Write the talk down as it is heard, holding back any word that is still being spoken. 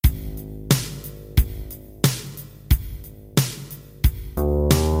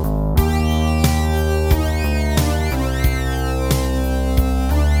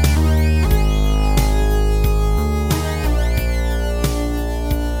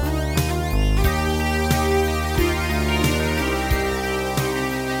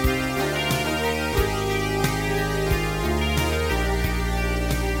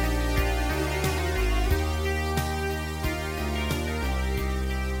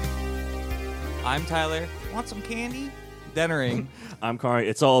I'm Tyler. Want some candy? Dennering. I'm Konnery.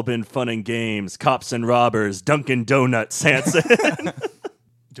 It's all been fun and games. Cops and robbers. Dunkin' Donuts. Hanson.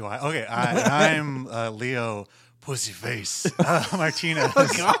 Do I? Okay, I'm Leo Pussyface Martinez. Oh,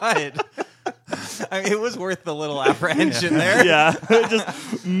 God. I mean, it was worth the little apprehension there. Yeah.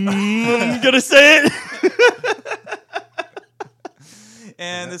 Just, I'm going to say it.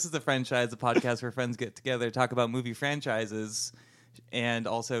 And this is the Friendchise, the podcast where friends get together to talk about movie franchises. And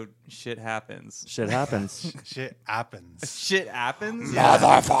also, shit happens. Shit happens. Shit happens. Shit happens?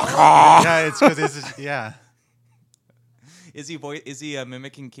 Motherfucker! Yeah, it's because yeah. Is he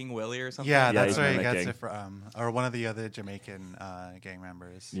mimicking King Willie or something? Yeah, Yeah, that's he's where he mimicking. gets it from. Or one of the other Jamaican gang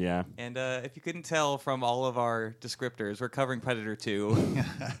members. Yeah. And if you couldn't tell from all of our descriptors, we're covering Predator 2,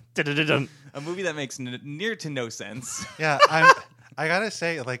 Dun-dun-dun-dun. a movie that makes near to no sense. Yeah, I gotta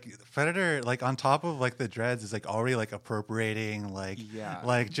say, like, Predator, like, on top of, like, the dreads is, like, already, like, appropriating, like, Yeah.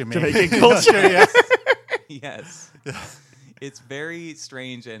 like Jamaican, Jamaican culture. yeah. Yes. It's very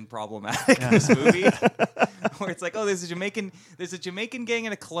strange and problematic, this movie. Where it's like, oh, there's a Jamaican gang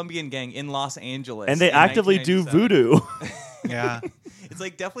and a Colombian gang in Los Angeles. And they in actively do 1997. voodoo. Yeah. It's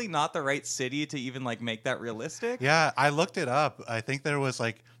like definitely not the right city to even like make that realistic. Yeah, I looked it up. I think there was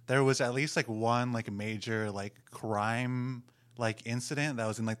at least like one like major like crime like incident that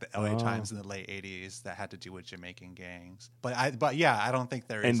was in like the LA Times in the late 80s that had to do with Jamaican gangs. But yeah, I don't think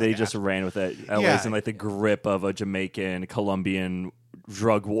there is. And they just ran with it. LA's in like the grip of a Jamaican, Colombian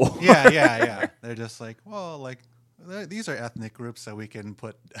drug war. Yeah. They're just like, well, like these are ethnic groups that we can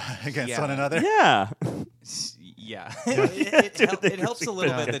put against one another. Yeah. Yeah. Dude, It helps a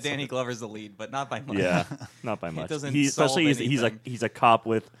little really bit that Danny Glover's the lead, but not by much. Yeah, not by much. doesn't Especially solve he's a cop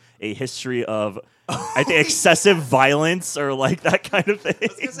with a history of, I think, excessive violence or like that kind of thing. I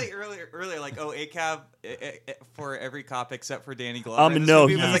was gonna say earlier, like, oh, ACAB for every cop except for Danny Glover. This No,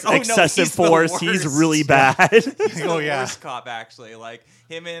 movie he's was like, oh, no, excessive he's the force. He's worst. really bad. He's the Oh, yeah. worst cop, actually. Like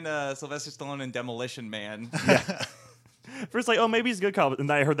him and Sylvester Stallone in Demolition Man. First, like, oh, maybe he's a good cop, and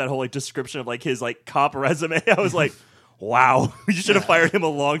then I heard that whole like description of like his like cop resume. I was like, wow, you should have fired him a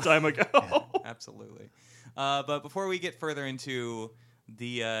long time ago. Absolutely. But before we get further into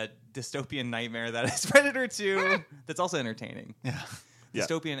the dystopian nightmare that is Predator 2, that's also entertaining. Yeah.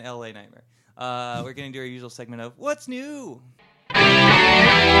 Dystopian LA nightmare. We're going to do our usual segment of What's New?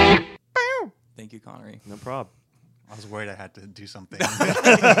 Thank you, Konnery. No problem. I was worried I had to do something.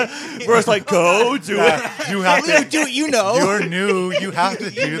 Where it's like, go do it. You have to do it, you know. You're new. You have to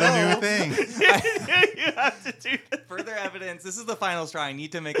do the new thing. You have to do it. Further evidence. This is the final straw. I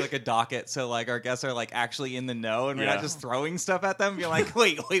need to make like a docket so like our guests are like actually in the know and we're not just throwing stuff at them. Be like,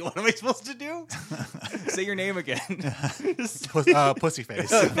 wait, what am I supposed to do? Say your name again. Pussyface.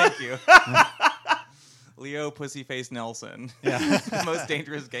 Thank you. Leo Pussyface Nelson. Yeah. The most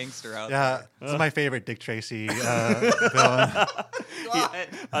dangerous gangster out Yeah, this is my favorite Dick Tracy villain. there.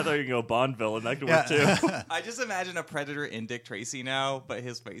 I thought you were going to go Bond villain. That could work too. I just imagine a Predator in Dick Tracy now, but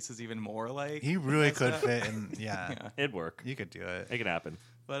his face is even more like... He really could fit in. Yeah, It'd work. you could do it. It could happen.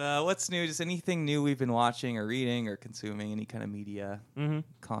 But what's new? Just anything new we've been watching or reading or consuming, any kind of media.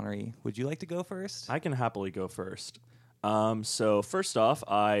 Konnery, would you like to go first? I can happily go first. So first off,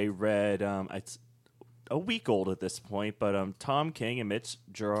 I read... it's a week old at this point, but Tom King and Mitch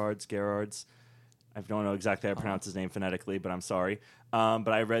Gerads, I don't know exactly how to pronounce his name phonetically, but I'm sorry. But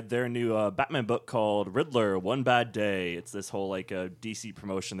I read their new Batman book called Riddler, One Bad Day. It's this whole like DC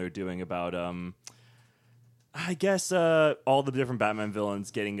promotion they're doing about, I guess, all the different Batman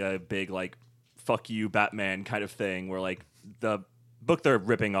villains getting a big like, fuck you Batman kind of thing, where like the book they're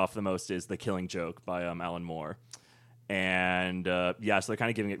ripping off the most is The Killing Joke by Alan Moore. And so they're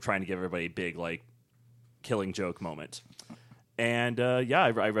kind of trying to give everybody a big like, Killing Joke moment. And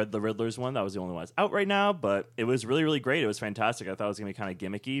I read the Riddler's one. That was the only one that's out right now, but it was really, really great. It was fantastic. I thought it was going to be kind of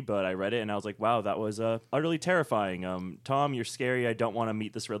gimmicky, but I read it and I was like, wow, that was utterly terrifying. Tom, you're scary. I don't want to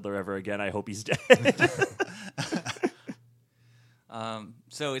meet this Riddler ever again. I hope he's dead.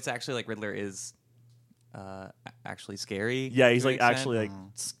 So it's actually like Riddler is actually scary. Yeah, he's to an like extent. actually like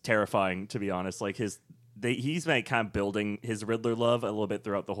terrifying, to be honest. Like he's been kind of building his Riddler love a little bit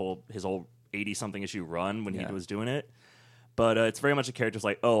throughout his whole 80-something issue run when he was doing it. But it's very much a character that's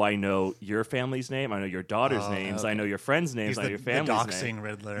like, oh, I know your family's name. I know your daughter's names. I know your friends' names. He's I know your family's the doxing name.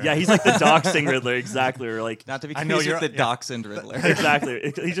 Riddler. Yeah, he's like the doxing Riddler, exactly. Or like, Not to be I know confused with you're- the Dachshund Riddler.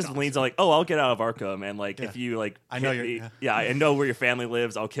 exactly. He just leans on like, oh, I'll get out of Arkham, and like if you like, I know hit your- me- I know where your family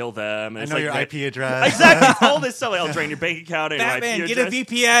lives. I'll kill them. And I it's know like your that- IP address. Exactly, it's all this stuff. Like, I'll drain your bank account and Batman, your IP get a address.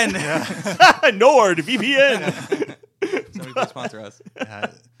 VPN. Nord VPN. Somebody please sponsor us.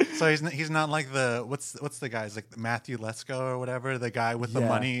 So he's not like the what's the guy's like Matthew Lesko or whatever, the guy with the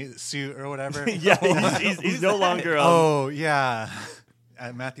money suit or whatever. Yeah, he's no longer. Oh yeah,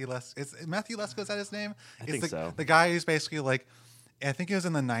 Matthew Lesko. Is Matthew Lesko, is that his name? I think so. The guy who's basically like, I think it was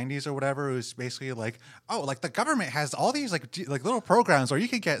in the 90s or whatever, who's basically like, oh, like the government has all these like little programs where you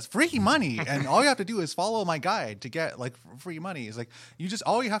can get free money, and all you have to do is follow my guide to get like free money. It's like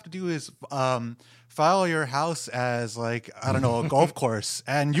all you have to do is file your house as like, I don't know, a golf course,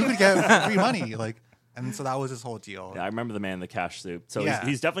 and you could get free money. Like, and so that was his whole deal. Yeah, I remember the man in the cash suit. So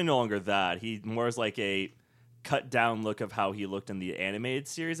he's definitely no longer that. He more is like a cut down look of how he looked in the animated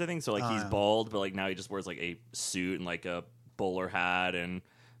series, I think. So like he's bald, but like now he just wears like a suit and like a bowler hat and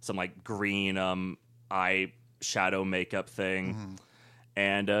some like green eye shadow makeup thing.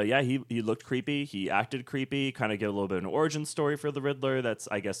 And he looked creepy. He acted creepy. Kind of give a little bit of an origin story for the Riddler. That's,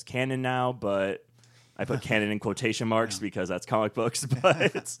 I guess, canon now, but I put canon in quotation marks because that's comic books.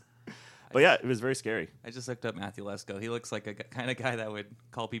 But yeah, it was very scary. I just looked up Matthew Lesko. He looks like a kind of guy that would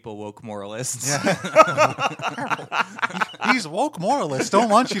call people woke moralists. These woke moralists don't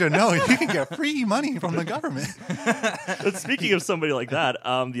want you to know you can get free money from the government. But speaking of somebody like that,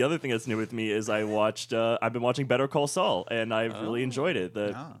 the other thing that's new with me is I've been watching Better Call Saul, and I've really enjoyed it.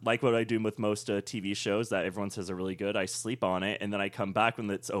 Like what I do with most TV shows that everyone says are really good, I sleep on it, and then I come back when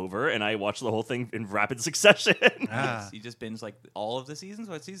it's over, and I watch the whole thing in rapid succession. You just binge like all of the seasons?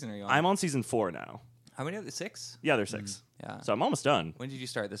 What season are you on? I'm on season 4 now. How many are there? 6? Yeah, there's 6. Yeah. So I'm almost done. When did you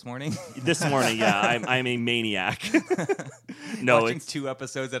start? This morning? This morning, yeah. I'm a maniac. Watching 2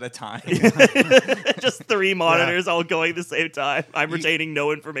 episodes at a time. Just 3 monitors all going at the same time. I'm retaining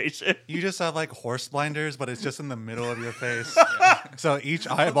no information. You just have like horse blinders, but it's just in the middle of your face. So each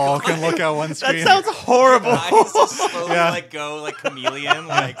eyeball can look at one screen. That sounds horrible. Eyes just slowly like go like chameleon.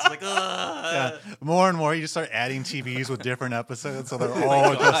 Like, it's like, ugh. Yeah. More and more, you just start adding TVs with different episodes, so they're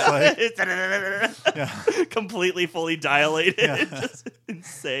all just like completely fully dilated. Just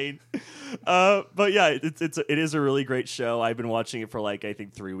insane. But yeah, it is a really great show. I've been watching it for like I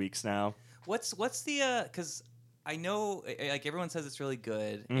think 3 weeks now. What's the because I know like everyone says it's really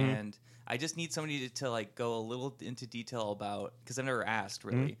good, and I just need somebody to like go a little into detail about, because I've never asked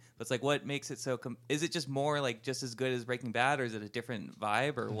really. But it's like, what makes it so? Is it just more like just as good as Breaking Bad, or is it a different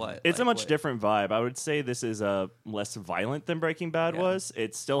vibe, or what? It's like, a much different vibe. I would say this is less violent than Breaking Bad was.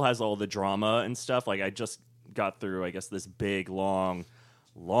 It still has all the drama and stuff. Like I just got through, I guess, this big long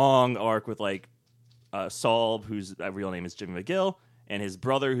arc with like Saul, whose real name is Jimmy McGill, and his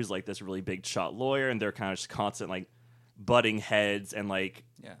brother, who's like this really big shot lawyer, and they're kind of just constant like butting heads, and like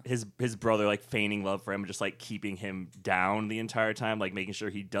his brother like feigning love for him, just like keeping him down the entire time, like making sure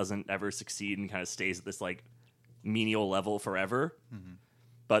he doesn't ever succeed and kind of stays at this like menial level forever.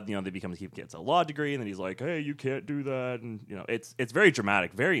 But he gets a law degree, and then he's like, hey, you can't do that, and it's very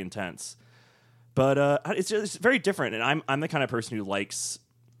dramatic, very intense. But it's just very different, and I'm the kind of person who likes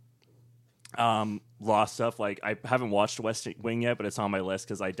law stuff. Like I haven't watched West Wing yet, but it's on my list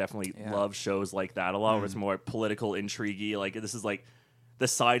because I definitely love shows like that a lot, where it's more political intrigue. Like this is like the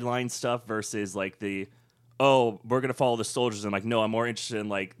sideline stuff versus like the we're gonna follow the soldiers. And like, no, I'm more interested in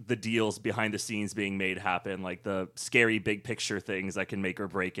like the deals behind the scenes being made happen, like the scary big picture things that can make or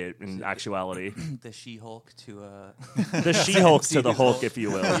break it in actuality. The She-Hulk to the She-Hulk to the Hulk, if you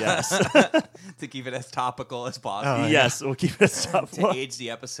will. Yes, to keep it as topical as possible. Yes, we'll keep it as topical. To age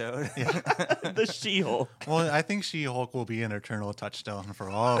the episode. The She-Hulk. Well, I think She-Hulk will be an eternal touchstone for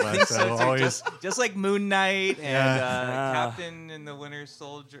all of us. So always... just like Moon Knight and Captain and the Winter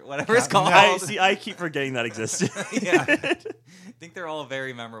Soldier, whatever it's called. I keep forgetting that existed. I think they're all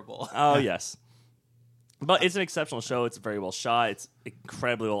very memorable. Oh, yes. But it's an exceptional show. It's very well shot. It's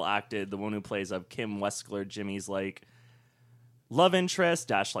incredibly well acted. The one who plays Kim Weskler, Jimmy's like love interest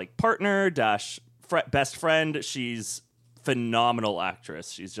 / like partner / best friend. She's phenomenal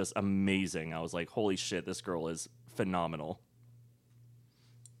actress. She's just amazing. I was like, holy shit, this girl is phenomenal.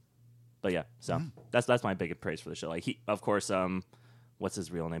 But yeah, so that's my biggest praise for the show. Like of course, what's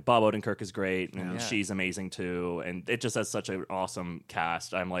his real name? Bob Odenkirk is great, and she's amazing too. And it just has such an awesome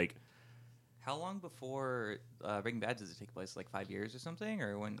cast. I'm like, how long before Breaking Bad does it take place? Like 5 years or something,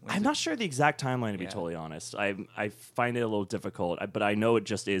 or when I'm not sure the exact timeline, to be totally honest. I find it a little difficult, but I know it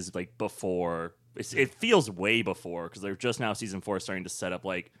just is like before. It feels way before, because they're just now season 4 starting to set up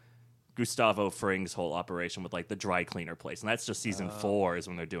like Gustavo Fring's whole operation with like the dry cleaner place, and that's just season 4 is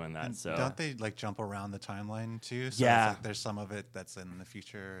when they're doing that. So don't they like jump around the timeline too? So yeah, it's like there's some of it that's in the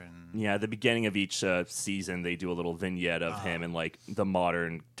future, and at the beginning of each season they do a little vignette of him and like the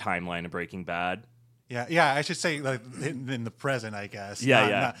modern timeline of Breaking Bad. Yeah. I should say like in the present, I guess.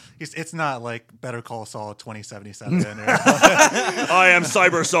 Yeah. It's not like Better Call Saul 2077. I am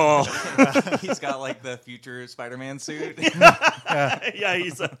Cyber Saul. He's got like the future Spider-Man suit. Yeah,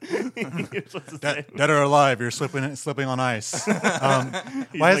 he's what's his name? Dead or alive, you're slipping on ice. He's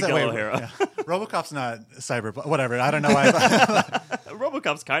Why is that? Miguel O'Hara. Yeah. RoboCop's not cyber, whatever. I don't know why.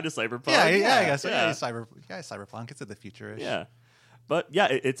 RoboCop's kind of cyberpunk. Yeah, I guess. Yeah, he's cyberpunk. It's in the future. Yeah, but yeah,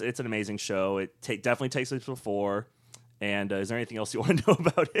 it's an amazing show. It definitely takes place before. And is there anything else you want to know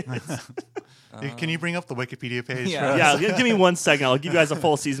about it? Can you bring up the Wikipedia page? Yeah. Yeah, give me 1 second. I'll give you guys a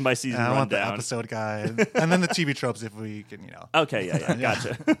full season by season I want the rundown. episode guide, and then the TV tropes if we can, Okay, yeah,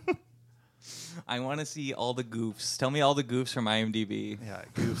 gotcha. I want to see all the goofs. Tell me all the goofs from IMDb. Yeah,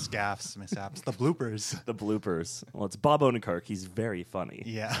 goofs, gaffes, mishaps, the bloopers. The bloopers. Well, it's Bob Odenkirk. He's very funny.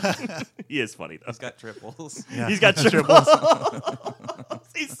 Yeah, He is funny though. He's got triples. yeah. He's got triples.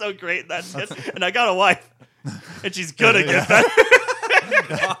 He's so great in that shit. And I got a wife, and she's gonna get better.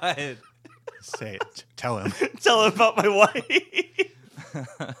 God. Say it. Tell him. Tell him about my wife.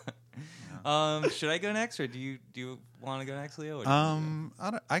 Should I go next, or do you want to go next, Leo?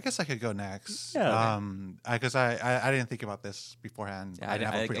 I guess I could go next. Yeah. Because I didn't think about this beforehand. Yeah, I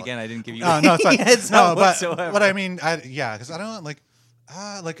didn't give you No, it's fine. heads No, up whatsoever. but I mean, because I don't like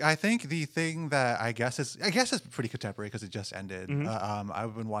I think the thing that I guess is pretty contemporary because it just ended.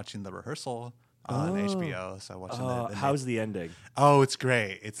 I've been watching The Rehearsal on HBO, so watching How's the ending? Oh, it's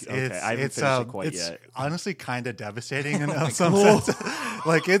great. It's Okay, I haven't finished it quite yet. honestly kind of devastating in some sense.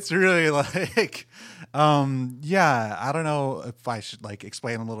 Like it's really like, I don't know if I should like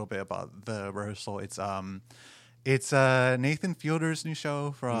explain a little bit about The Rehearsal. It's Nathan Fielder's new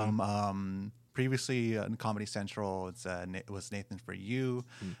show from previously on Comedy Central. It was Nathan For You,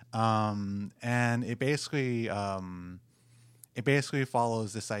 and it basically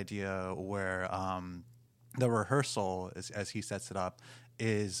follows this idea where the rehearsal, as he sets it up,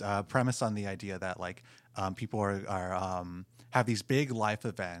 is premised on the idea that like people are have these big life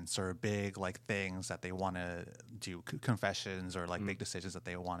events or big like things that they want to do, confessions or like big decisions that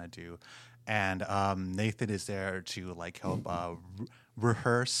they want to do, and Nathan is there to like help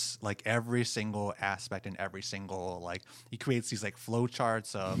rehearse like every single aspect and every single like he creates these like flow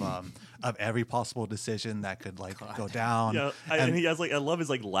charts of every possible decision that could like go down. Yeah, and he has like I love his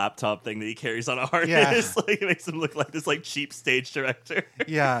like laptop thing that he carries on a harness. Yeah. Like it makes him look like this like cheap stage director.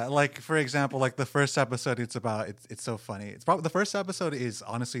 Yeah, like for example, like the first episode, it's so funny. It's probably the first episode is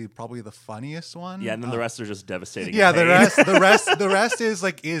honestly probably the funniest one. Yeah, and then the rest are just devastating. Yeah, pain. the rest is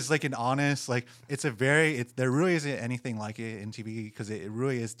like an honest like there really isn't anything like it in TV because it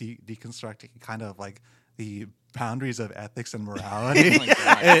really is deconstructing kind of like the boundaries of ethics and morality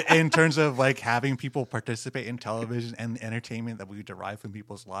in terms of like having people participate in television and entertainment that we derive from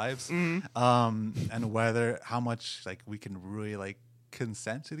people's lives, and how much like we can really like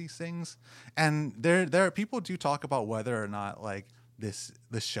consent to these things. And there are people do talk about whether or not like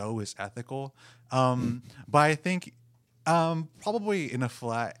the show is ethical, but I think probably in a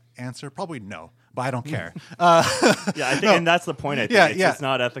flat answer, probably no. But I don't care. Yeah, I think, and that's the point. I think it's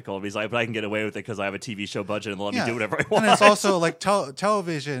not ethical. He's like, but I can get away with it because I have a TV show budget and they'll let me do whatever I want. And it's also like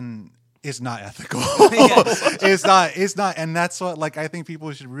television is not ethical. It's not, and that's what like I think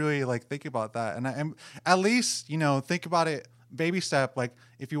people should really like think about that, and at least think about it. Baby step. Like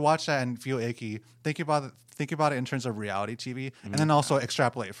if you watch that and feel icky, think about it in terms of reality TV, and then also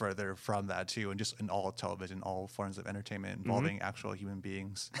extrapolate further from that too, and just in all television, all forms of entertainment involving actual human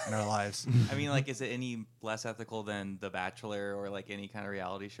beings in our lives. I mean, like, is it any less ethical than The Bachelor or like any kind of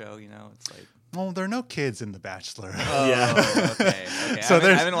reality show? It's like, well, there are no kids in The Bachelor. Okay. So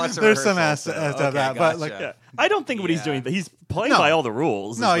I haven't watched The there's some Rehearsal, aspects of that, but like, I don't think what he's doing. He's playing by all the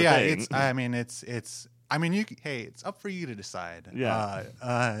rules. No, is the yeah, thing. it's up for you to decide. Yeah.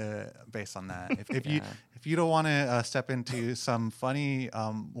 Based on that, if you don't want to step into some funny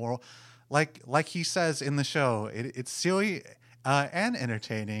moral, like he says in the show, it's silly and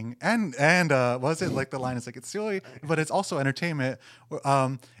entertaining, and was it like the line is like it's silly, but it's also entertainment.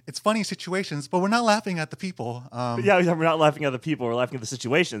 It's funny situations, but we're not laughing at the people. We're not laughing at the people. We're laughing at the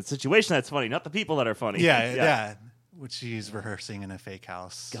situation. The situation that's funny, not the people that are funny. Yeah. Which he's rehearsing in a fake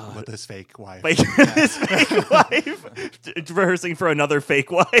house with his fake wife. His fake wife. Rehearsing for another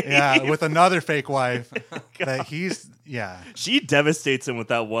fake wife. Yeah, with another fake wife. That She devastates him with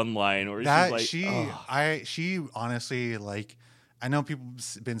that one line where she honestly like I know people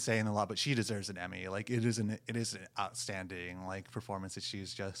have been saying a lot, but she deserves an Emmy. Like it is an outstanding like performance that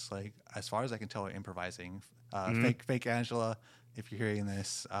she's just like, as far as I can tell, improvising. Fake Angela. If you're hearing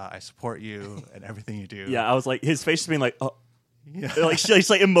this, I support you and everything you do. Yeah, I was like, his face just being like, oh. Yeah. Like she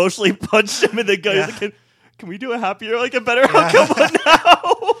like emotionally punched him, and the guy was like, "Can we do a happier, like a better outcome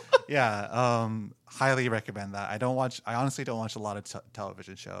now?" Yeah, highly recommend that. I honestly don't watch a lot of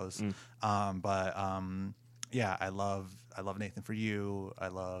television shows, but yeah, I love Nathan For You. I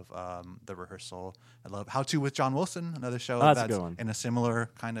love The Rehearsal. I love How To with John Wilson, another show that's that's a good one. in a similar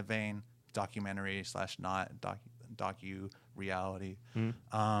kind of vein, documentary / not docu reality,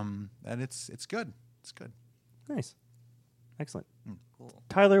 and it's good. It's good. Nice, excellent. Cool.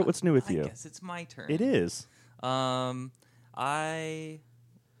 Tyler, what's new with I you? guess it's my turn. It is.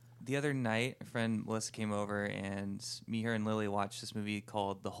 The other night, a friend Melissa came over, and me, her, and Lily watched this movie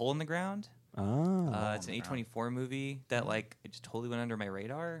called The Hole in the Ground. Oh, It's an A24 movie that like it just totally went under my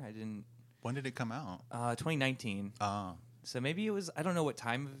radar. I didn't. When did it come out? 2019. Oh. So maybe it was. I don't know what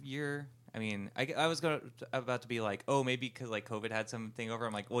time of year. I mean, I was about to be like, oh, maybe because like COVID had something over.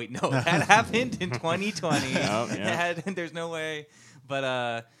 I'm like, wait, no, that happened in 2020. There's no way.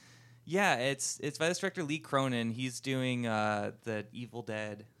 But yeah, it's by this director Lee Cronin. He's doing the Evil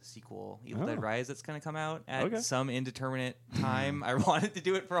Dead sequel, Evil Dead Rise, that's going to come out at some indeterminate time. I wanted to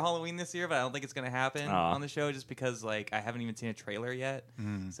do it for Halloween this year, but I don't think it's going to happen on the show just because like I haven't even seen a trailer yet,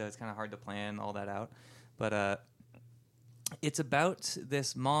 so it's kind of hard to plan all that out. But it's about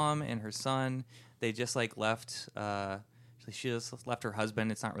this mom and her son. They just like left. She just left her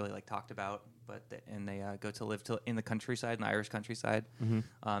husband. It's not really like talked about, but they go to live in the countryside, in the Irish countryside.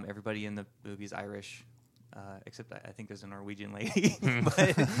 Everybody in the movie's Irish, except I think there's a Norwegian lady.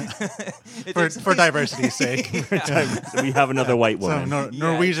 But for diversity's sake, we have another white woman.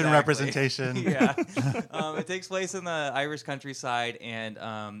 Norwegian representation. Yeah, it takes place in the Irish countryside,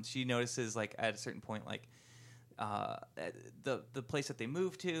 and she notices like at a certain point, like the place that they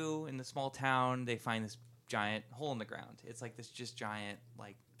move to in the small town, they find this giant hole in the ground. It's like this just giant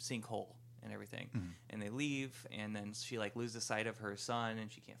like sinkhole and everything. And they leave, and then she like loses sight of her son,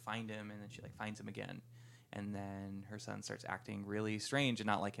 and she can't find him, and then she like finds him again, and then her son starts acting really strange and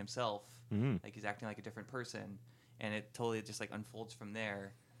not like himself. Like he's acting like a different person, and it totally just like unfolds from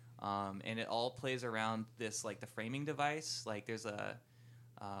there. And it all plays around this like the framing device. Like there's a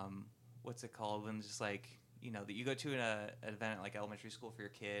what's it called when it's just like, you know, that you go to an event at like elementary school for your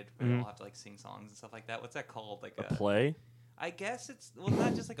kid, where they all have to like sing songs and stuff like that. What's that called? Like a play? I guess it's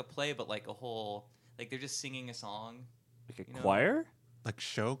not just like a play, but like a whole like they're just singing a song. Like a choir? Like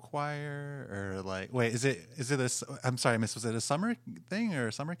show choir, or like wait, is it I'm sorry, Miss, was it a summer thing or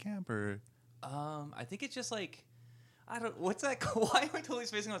a summer camp or? I think it's just like I don't. What's that called? Why am I totally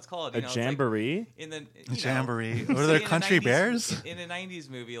spacing what it's called? A jamboree? Like in the jamboree. Or they're country bears? In a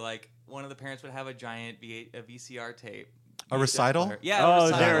 90s movie, like one of the parents would have a giant a VCR tape. A recital? Yeah. Oh,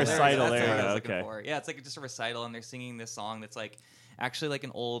 a recital. There you go. go. Okay. For. Yeah, it's like just a recital, and they're singing this song that's like actually like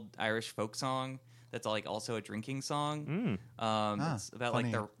an old Irish folk song that's like also a drinking song. It's about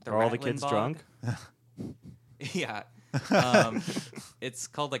funny. like the Are all the Ratlin kids Bog. drunk? Yeah. It's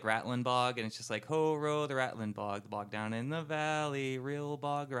called like Ratlin Bog, and it's just like ho row the Ratlin Bog, the bog down in the valley, real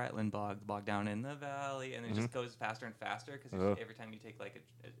bog, Ratlin Bog, the bog down in the valley, and it just goes faster and faster because every time you take like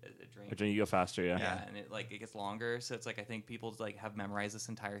a drink, You go faster, yeah. Yeah, and it gets longer. So it's like I think people like have memorized this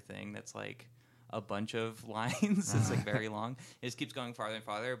entire thing that's like a bunch of lines. It's like very long. It just keeps going farther and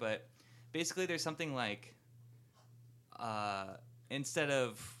farther. But basically, there's something like instead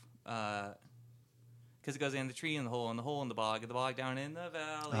of because it goes in the tree and the hole in the bog down in the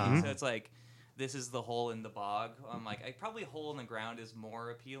valley. So it's like this is the hole in the bog. I'm like probably hole in the ground is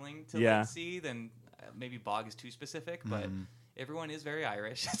more appealing to like, see than maybe bog is too specific, but everyone is very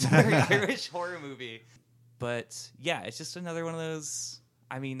Irish. It's a very Irish horror movie. But yeah, it's just another one of those.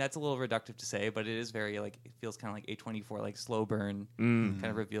 I mean, that's a little reductive to say, but it is very like it feels kind of like A24, like slow burn, kind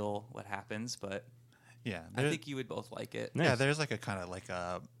of reveal what happens. But yeah, I think you would both like it. Yeah, there's like a kind of like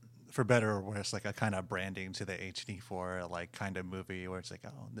a, for better or worse, like a kind of branding to the HD4 like kind of movie where it's like,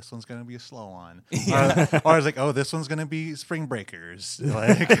 oh, this one's gonna be a slow one, or it's like, oh, this one's gonna be Spring Breakers.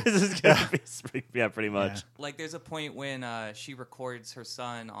 Like this is gonna be spring, pretty much. Yeah. Like there's a point when she records her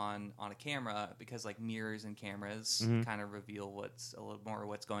son on a camera because like mirrors and cameras kind of reveal what's a little more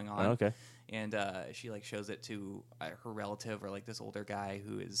what's going on. Okay. And she like shows it to her relative or like this older guy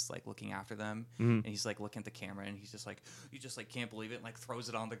who is like looking after them, and he's like looking at the camera and he's just like, you just like can't believe it, and like throws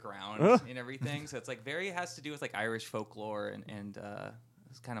it on the ground and everything. So it's like very has to do with like Irish folklore and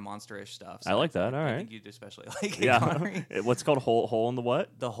it's kind of monsterish stuff. So I like that. All right. I think you'd especially like it. Yeah. What's it called? Hole in the what?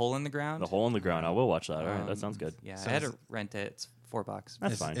 The Hole in the Ground. The Hole in the Ground. I will watch that. All right. That sounds good. Yeah, So I had to rent it. It's $4.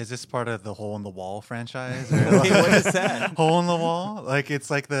 That's fine. Is this part of the Hole in the Wall franchise? Wait, what is that? Hole in the Wall? Like it's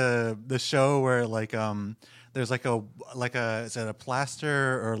like the show where like there's like a is it a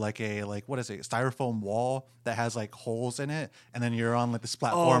plaster or like a what is it, styrofoam wall that has like holes in it, and then you're on like this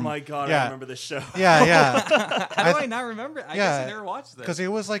platform. Oh my god, yeah. I remember this show. Yeah. How do I not remember? I guess I never watched this. Because it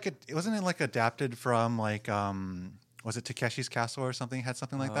was like it wasn't it like adapted from like was it Takeshi's Castle or something? It had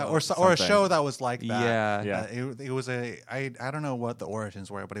something like that, or a show that was like that. Yeah. It was I don't know what the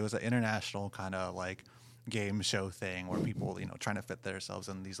origins were, but it was an international kind of like game show thing where people trying to fit themselves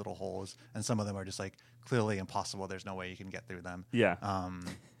in these little holes, and some of them are just like clearly impossible. There's no way you can get through them. Yeah.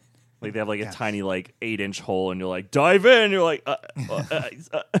 Like they have like a tiny like 8-inch hole, and you're like dive in. You're like.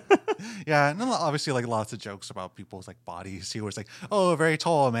 Yeah, and then obviously like lots of jokes about people's like bodies too, where it's like, oh, a very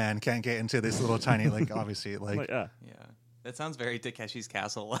tall man can't get into this little tiny like obviously like yeah. That sounds very Takeshi's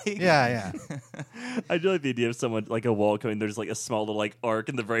Castle like. Yeah. I do like the idea of someone like a wall coming. There's like a small little like arc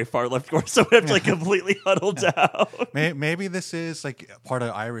in the very far left corner, so we have to like completely huddle down. Maybe this is like part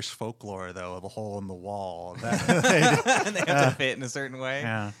of Irish folklore though, the hole in the wall. And they have to fit in a certain way.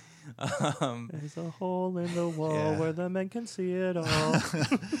 Yeah. There's a hole in the wall where the men can see it all.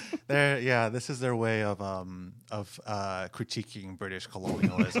 This is their way of critiquing British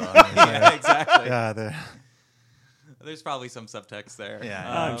colonialism. Yeah, exactly. Yeah, there's probably some subtext there.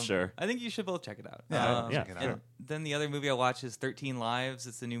 Yeah, I'm sure. I think you should both check it out. Yeah, check it out. And then the other movie I watch is 13 Lives.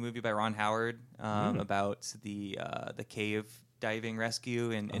 It's the new movie by Ron Howard about the cave diving rescue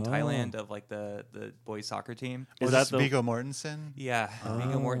in Thailand of like the boys soccer team. Is that Viggo Mortensen? Yeah,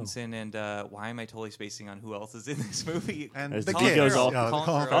 Viggo Mortensen, and why am I totally spacing on who else is in this movie? And There's the Colin kids. Farrell.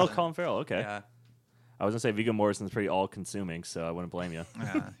 Colin Farrell. Colin Farrell. Okay. Yeah. I was gonna say Viggo Mortensen's pretty all-consuming, so I wouldn't blame you.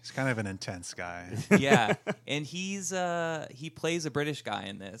 Yeah, he's kind of an intense guy. Yeah, and he plays a British guy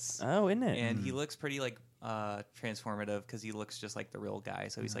in this. Oh, isn't it? And he looks pretty like transformative because he looks just like the real guy.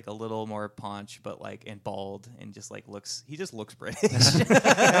 So he's like a little more paunch, but like and bald, and just like looks British.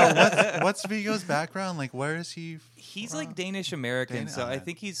 What's Viggo's background? Like, where is he? He's like Danish American, so I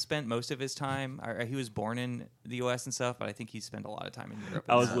think he's spent most of his time. He was born in the U.S. and stuff, but I think he spent a lot of time in Europe.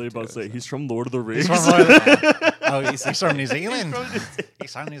 I was literally about to say he's from Lord of the Rings. He's from New Zealand.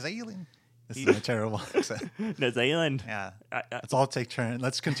 He's from New Zealand. This is a terrible accent. New Zealand. Yeah. Let's all take turns.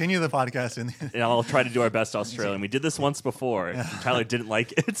 Let's continue the podcast. And I'll try to do our best Australian. We did this once before. Tyler didn't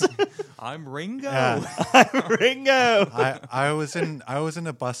like it. I'm Ringo. I'm Ringo. I was in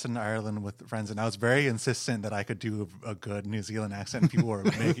a bus in Ireland with friends, and I was very insistent that I could do a good New Zealand accent. And people were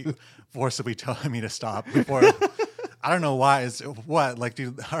forcibly telling me to stop before. I don't know why.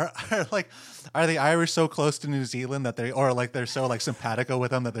 Are the Irish so close to New Zealand that they're so like simpatico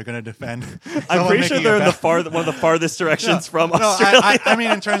with them that they're going to defend? I'm pretty sure they're in one of the farthest directions from Australia. I mean,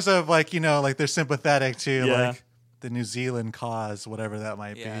 in terms of like they're sympathetic to like the New Zealand cause, whatever that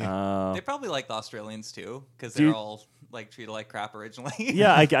might be. They probably like the Australians too because they're all like treated like crap originally.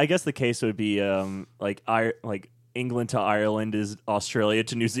 Yeah, I guess the case would be like England to Ireland is Australia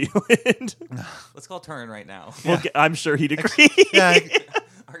to New Zealand. Let's call Turin right now. Well, I'm sure he'd agree.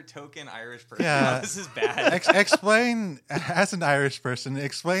 Our token Irish person. Yeah. This is bad. Explain, as an Irish person,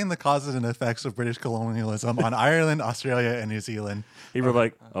 explain the causes and effects of British colonialism on Ireland, Australia, and New Zealand. He was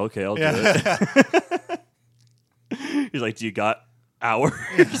like, okay, I'll do it. He's like, do you got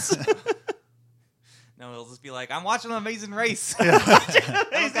hours? No, he'll just be like, I'm watching an Amazing Race. I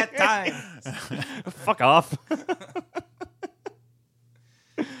don't got time. Fuck off.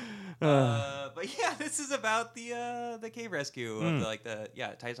 But yeah, this is about the cave rescue of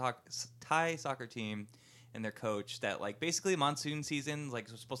Thai soccer team and their coach. That like basically monsoon season was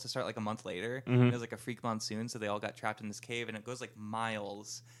supposed to start like a month later. Mm-hmm. It was like a freak monsoon, so they all got trapped in this cave, and it goes like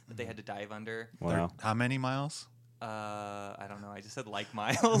miles that they had to dive under. Wow, how many miles? I don't know. I just said like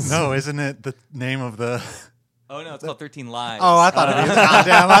miles. No, isn't it the name of the? Oh no, it's called 13 Lives. Oh, I thought it was.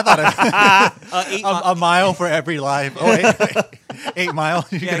 Damn, I thought a mile for every life. Oh, 8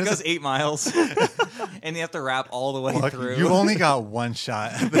 miles. Yeah, it goes 8 miles, and you have to rap all the way through. You only got one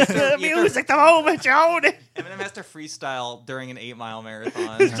shot. The music, the moment, Joan. Eminem has to freestyle during an 8-mile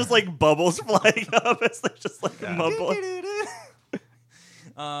marathon. It's just like bubbles flying up. It's like just like mumble.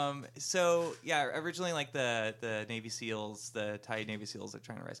 So yeah, originally like the Navy SEALs, the Thai Navy SEALs are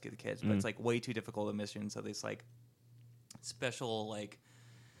trying to rescue the kids, but it's like way too difficult a mission. So there's like special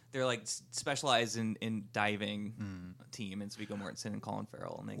they're like specialized in diving team, and it's Viggo Mortensen and Colin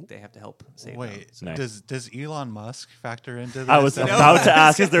Farrell, and they have to help save them. Wait, So. Nice. does Elon Musk factor into this? I was about to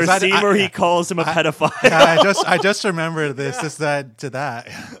ask, is there a scene where he calls him a pedophile? Yeah, I just remembered this. Is that to that?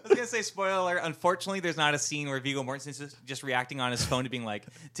 I was gonna say spoiler alert. Unfortunately, there's not a scene where Viggo Mortensen's just reacting on his phone to being like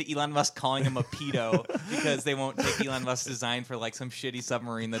to Elon Musk calling him a pedo because they won't take Elon Musk's design for like some shitty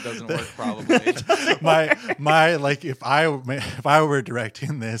submarine that doesn't work. Probably. my like if I were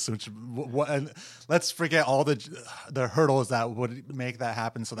directing this, and let's forget all the hurdles that would make that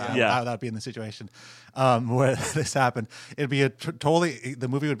happen, so that I would be in the situation where this happened. It'd be the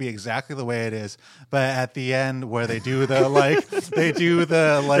movie would be exactly the way it is, but at the end where they do the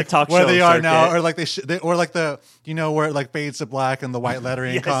talk where show they are circuit. now, or like or like the where it like fades to black and the white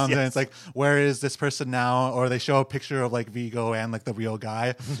lettering Yes, comes, yes. and it's like, where is this person now? Or they show a picture of like Vigo and like the real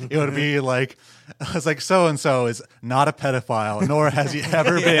guy. It would be like, it's like so and so is not a pedophile, nor has he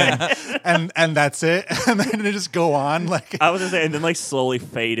ever been, and that's it. And then they just go on like. I was gonna say, and then like slowly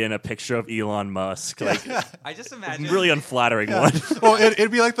fade in a picture of Elon Musk, like I just imagine really unflattering one. Well,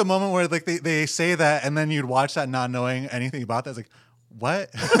 it'd be like the moment where like they say that, and then you'd watch that not knowing anything about that. It's like, what?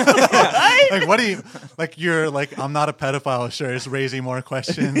 Like, what do you like? You're like, I'm not a pedophile. Sure, it's raising more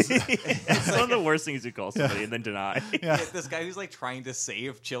questions. It's one of the worst things you call somebody and then deny. Yeah. this guy who's like trying to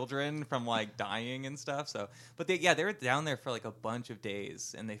save children from like dying and stuff. So, but they were down there for like a bunch of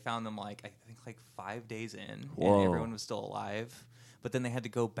days, and they found them like I think like 5 days in, Whoa. and everyone was still alive. But then they had to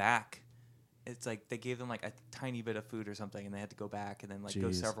go back. It's like they gave them like a tiny bit of food or something, and they had to go back and then like go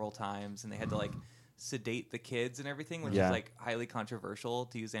Jeez. several times, and they had to like sedate the kids and everything, which Yeah. is like highly controversial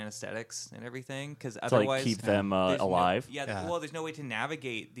to use anesthetics and everything because To like otherwise keep them there's alive. No, well, there's no way to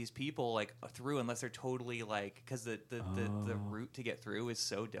navigate these people like through unless they're totally like because the route to get through is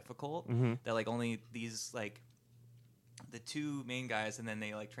so difficult that like only these like the two main guys, and then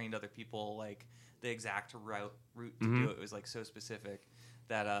they like trained other people like the exact route to do it was like so specific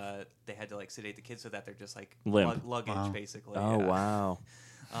that they had to like sedate the kids so that they're just like Limp. luggage basically. Oh yeah.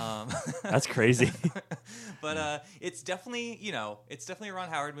 wow, that's crazy. But it's definitely it's definitely a Ron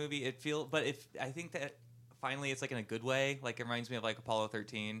Howard movie. But if I think that finally it's like in a good way. Like it reminds me of like Apollo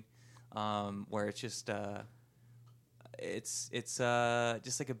 13, where it's just it's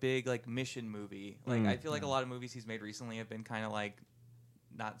just like a big like mission movie. Like I feel like a lot of movies he's made recently have been kind of like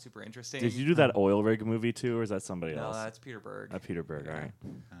not super interesting. Did you do that oil rig movie too, or is that somebody No, else? that's Peter Berg. Peter Berg. All right.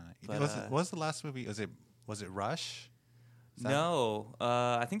 But, what was the last movie? Was it Rush? Is that- No,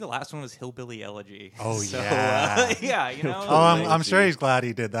 I think the last one was Hillbilly Elegy. Oh, So, yeah. yeah, Oh, I'm sure he's glad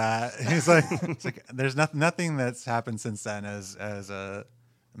he did that. He's like, it's like there's nothing that's happened since then as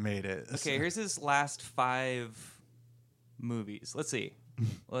made it. Okay, here's his last 5 movies. Let's see.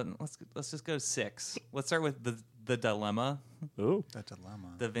 Let's just go 6. Let's start with the Dilemma, Ooh. That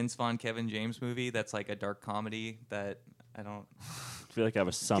Dilemma. the Vince Vaughn Kevin James movie. That's like a dark comedy that I don't. I feel like I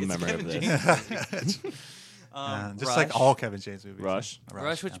have some It's memory of Kevin this. James movie. Just Rush. like all Kevin James movies. Rush,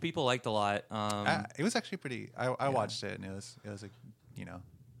 which yeah. people liked a lot. It was actually pretty. I watched it and it was like it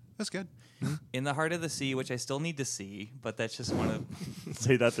was good. In the Heart of the Sea, which I still need to see, but that's just one of.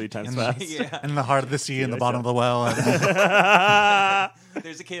 Say that 3 times In fast. Yeah. In the heart of the sea, in the I bottom of the well.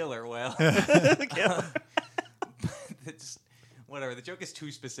 There's a killer whale. It's whatever. The joke is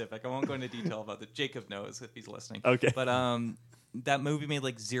too specific. I won't go into detail about it. Jacob knows if he's listening. Okay. But that movie made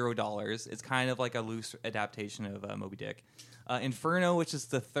like $0. It's kind of like a loose adaptation of Moby Dick. Inferno, which is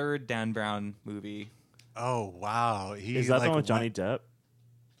the 3rd Dan Brown movie. Oh wow! Is that the one with Johnny Depp?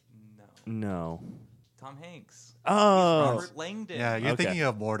 No. No. Tom Hanks. Oh. Robert Langdon. Yeah, you're Okay. thinking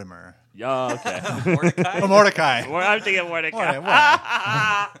of Mortimer. Yeah. Okay. Mordecai. Oh, Mordecai. I'm thinking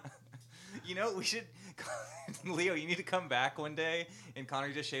Mordecai. We should. Leo, you need to come back one day and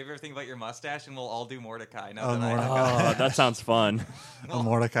Konnery just shave everything about your mustache and we'll all do Mordecai. Oh, Oh, that sounds fun.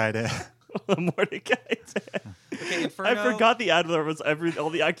 Mordecai did. Mordecai. Okay, I Inferno. forgot the ad where was all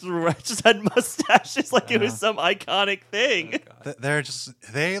the actors just had mustaches like it was some iconic thing.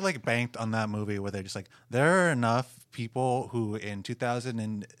 They like banked on that movie where they're just like, there are enough people who in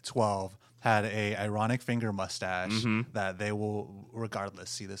 2012 had a ironic finger mustache that they will regardless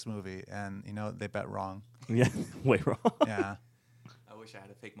see this movie, and they bet wrong. Yeah, way wrong. Yeah. I wish I had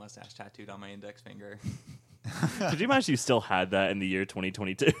a fake mustache tattooed on my index finger. Could you imagine you still had that in the year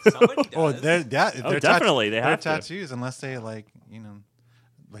 2022? Somebody does. Oh, they're definitely, they have to. tattoos unless they like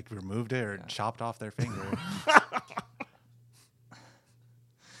removed it or chopped off their finger.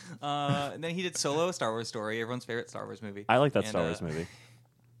 And then he did Solo, a Star Wars story, everyone's favorite Star Wars movie. I like that And, Star Wars movie.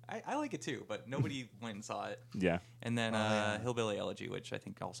 I like it too, but nobody went and saw it. Yeah. And then yeah. Hillbilly Elegy, which I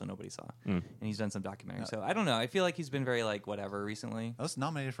think also nobody saw. And he's done some documentaries. So I don't know. I feel like he's been very like whatever recently. That was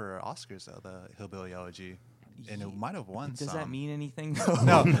nominated for Oscars though, the Hillbilly Elegy, and it might have won. Does some. that mean anything?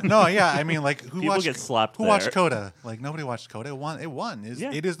 No, yeah. I mean, like, who People watched? get slapped Who there. watched Coda? Like, nobody watched Coda. It won.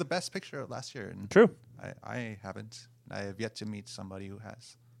 Yeah. It is the best picture of last year. And True. I haven't. I have yet to meet somebody who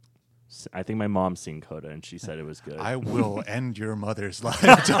has. I think my mom's seen Coda, and she said it was good. I will end your mother's life.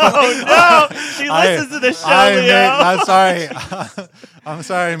 Oh no! She listens to the show, Leo. I'm sorry. I'm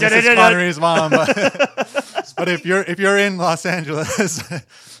sorry, Mrs. Konnery's mom. But if you're in Los Angeles,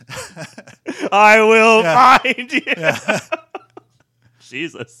 I will find you. Yeah.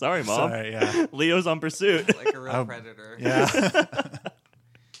 Jesus, sorry, mom. Sorry, yeah. Leo's on pursuit. Like a real predator. Yeah.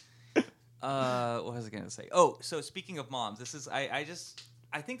 What was I going to say? Oh, so speaking of moms, this is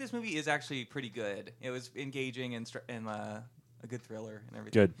I think this movie is actually pretty good. It was engaging and a good thriller and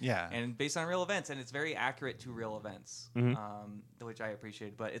everything. Good. Yeah. And based on real events, and it's very accurate to real events, which I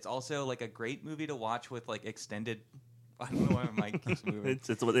appreciate. But it's also like a great movie to watch with like extended. I don't know why my mic keeps moving.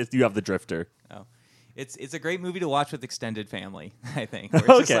 It's you have the drifter. Oh. It's a great movie to watch with extended family, I think. Where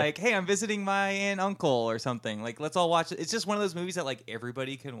it's just like, hey, I'm visiting my aunt, uncle, or something. Like, let's all watch it. It's just one of those movies that like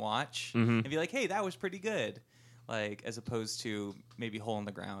everybody can watch and be like, hey, that was pretty good. Like, as opposed to maybe Hole in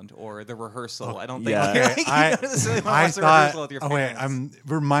the Ground or The Rehearsal. I don't think yeah. you don't necessarily want to watch The Rehearsal with your parents.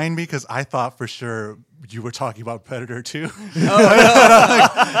 Remind me, because I thought for sure you were talking about Predator 2. Oh, no.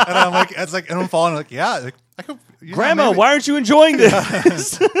 And I'm like, and I'm falling like, yeah, like, I could. Grandma, why aren't you enjoying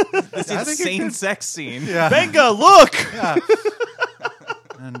this? This insane sex scene. Yeah. Benga, look! Yeah.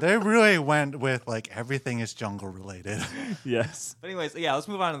 And they really went with like everything is jungle related. Yes. But anyways, yeah, let's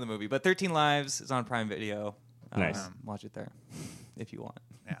move on to the movie. But 13 Lives is on Prime Video. Nice. Watch it there if you want.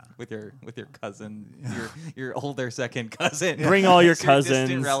 Yeah. With your cousin, your older second cousin. Bring all your Your distant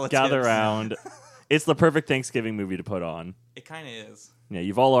cousins, relatives. gather around. It's the perfect Thanksgiving movie to put on. It kind of is. Yeah,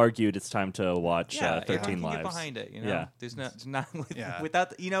 you've all argued it's time to watch Yeah, 13 everyone can Lives. get behind it. You know? Yeah. There's not Yeah.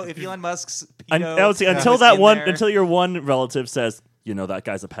 without if Elon Musk's Until your one relative says, you know, that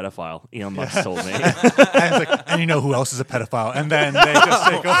guy's a pedophile. Elon Musk told me. And you know who else is a pedophile? And then they just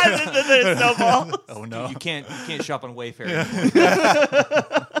take over. Oh no! You can't shop on Wayfair.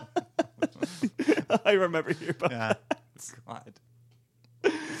 I remember hearing about Yeah. God.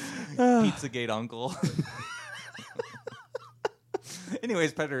 Pizzagate uncle.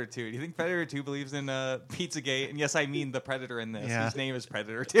 Anyways, Predator 2. Do you think Predator 2 believes in Pizzagate? And yes, I mean the Predator in this. Yeah. His name is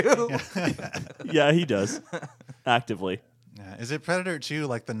Predator 2. Yeah, he does. Actively. Yeah. Is it Predator 2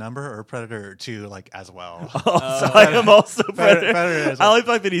 like the number, or Predator 2 like as well? I am also Predator. Predator is I like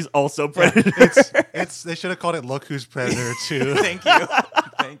the fact that he's also Predator. It's they should have called it Look Who's Predator 2. Thank you.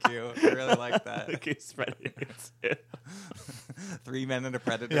 Thank you. I really like that. Okay, it's Predator 2. 3 men and a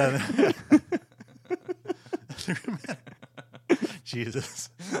Predator. Yeah. Jesus.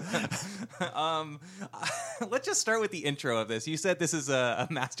 Let's just start with the intro of this. You said this is a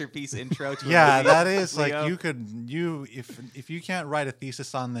masterpiece intro to a Yeah, movie, that is like Leo. if you can't write a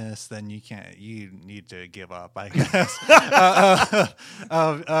thesis on this, then you need to give up, I guess.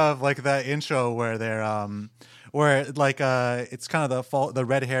 Of like that intro where they're where like it's kind of the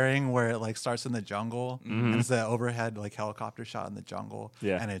red herring where it like starts in the jungle and it's the overhead like helicopter shot in the jungle,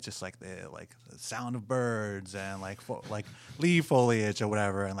 and it's just like the sound of birds and like leaf foliage or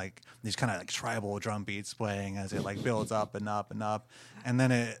whatever, and like these kind of like tribal drum beats playing as it like builds up and up and up, and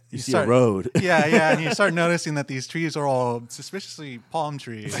then you see a road. yeah, and you start noticing that these trees are all suspiciously palm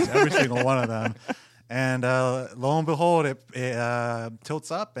trees, every single one of them. And lo and behold, it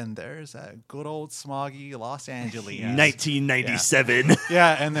tilts up, and there's that good old smoggy Los Angeles. 1997.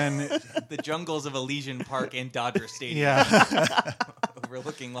 Yeah, and then the jungles of Elysian Park and Dodger Stadium. yeah,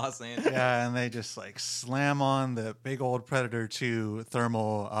 Overlooking Los Angeles. yeah, and they just like slam on the big old Predator 2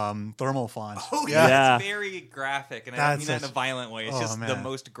 thermal font. Oh Yeah. it's very graphic, and I don't mean that in a violent way. It's just the man.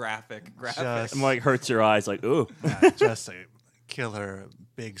 most graphic. Just- I'm like, hurts your eyes, like, ooh. Yeah, just a killer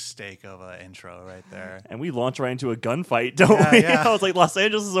big steak of an intro right there. And we launch right into a gunfight, don't we? Yeah. I was like, Los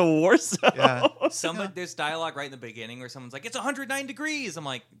Angeles is a war zone. Yeah. There's dialogue right in the beginning where someone's like, "It's 109 degrees." I'm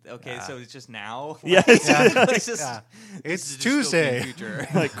like, "Okay, so it's just now." Yeah. It's just Yeah. this It's is a dystopian Tuesday. future.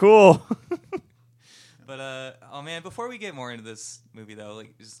 Like, cool. But oh man, before we get more into this movie though,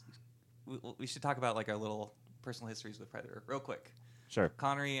 like we should talk about like our little personal histories with Predator real quick. Sure.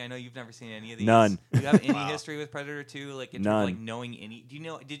 Konnery, I know you've never seen any of these. None. Do you have any history with Predator 2? Like, in terms None. of, like knowing any?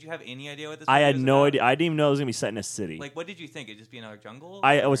 Did you have any idea what this? I movie had was no about? idea. I didn't even know it was going to be set in a city. Like, what did you think? It'd just be another jungle?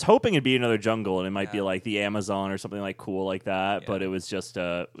 I was hoping it'd be another jungle, and it might be Yeah. like the Amazon or something like cool like that. Yeah. But it was just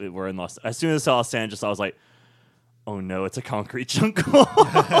we're in Los. As soon as I saw Los Angeles, I was like, "Oh no, it's a concrete jungle."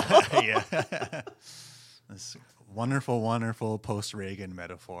 Yeah. This wonderful post-Reagan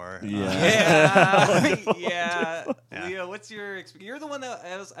metaphor. Yeah, yeah. Leo, what's your experience? You're the one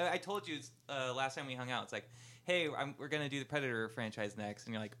that I told you last time we hung out. It's like, hey, we're gonna do the Predator franchise next,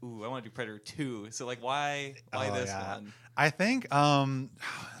 and you're like, ooh, I want to do Predator 2. So like, why this one? I think I'm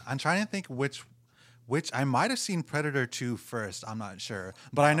trying to think which which I might have seen Predator 2 first. I'm not sure.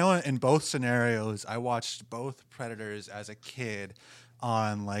 But I know in both scenarios, I watched both Predators as a kid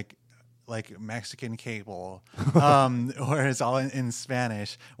on like Mexican cable, or it's all in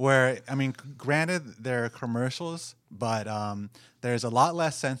Spanish. Where I mean, granted, there are commercials, but there's a lot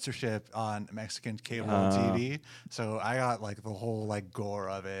less censorship on Mexican cable TV. So I got like the whole like gore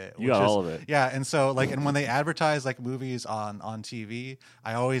of it. You got all of it. Yeah, and so like, and when they advertise like movies on TV,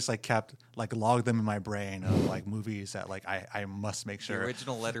 I always like kept like logged them in my brain of like movies that like I must make The sure.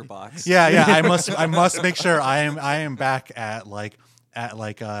 original letterbox. Yeah, I must make sure I am back at like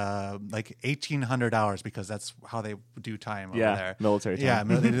 1800 hours, because that's how they do time over there. Military time.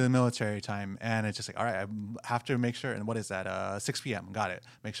 Yeah, they do the military time, and it's just like, all right, I have to make sure. And what is that? 6 p.m. Got it.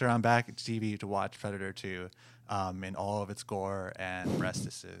 Make sure I'm back at TV to watch Predator 2. In all of its gore and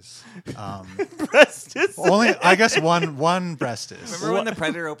breastises. Breastises. Only, I guess, one breastis. Remember when the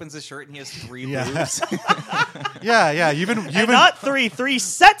Predator opens his shirt and he has 3 boobs? Yeah. You've been not three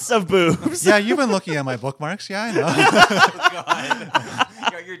sets of boobs. Yeah, you've been looking at my bookmarks. Yeah, I know. Oh, God.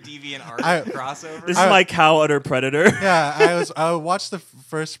 You got your deviant art crossover. This is my cow udder Predator. Yeah, I watched the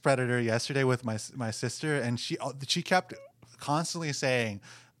first Predator yesterday with my sister, and she kept constantly saying,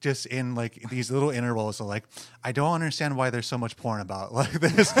 just in like these little intervals of like, I don't understand why there's so much porn about like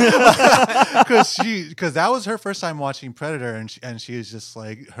this, because that was her first time watching Predator, and she was just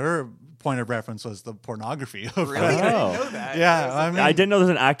like, her point of reference was the pornography of Really? Predator. I didn't know that. Yeah, I mean, I didn't know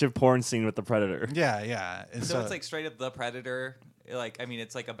there's an active porn scene with the Predator. Yeah. And So it's like straight up the Predator. Like, I mean,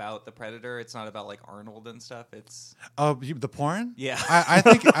 it's like about the Predator. It's not about like Arnold and stuff. It's the porn. Yeah. I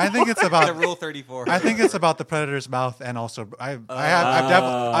think it's about the Rule 34. I think it's about the Predator's mouth, and also I've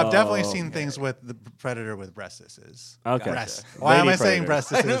definitely seen things with the Predator with breastises. Okay. Breast. Why am I saying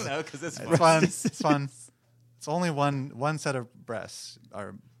Predator. breastises? I don't know, because it's It's fun. It's fun. It's only one set of breasts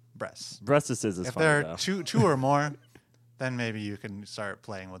or breasts. Breastises is If fun, there are though. two or more, then maybe you can start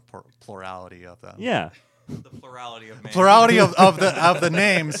playing with plurality of them. Yeah. the plurality of man. Plurality of the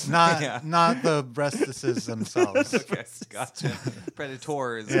names, not Yeah. not the breastises themselves. Okay, gotcha.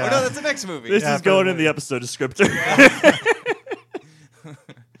 Predators. Yeah. Oh no, that's the next movie. This Yeah, is going in Predator. the episode descriptor.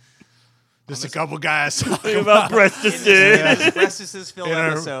 Just a couple guys Talking about breastises. Breastises filled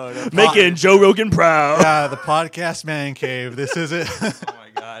episode. Of Making Joe Rogan proud. Yeah, the podcast man cave. This is it. Oh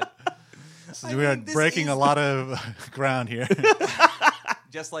my god. We are this breaking is- a lot of ground here.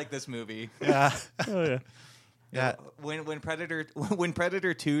 Just like this movie. Yeah, Oh, yeah. yeah. When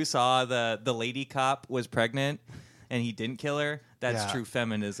Predator 2 saw the lady cop was pregnant and he didn't kill her, that's Yeah. true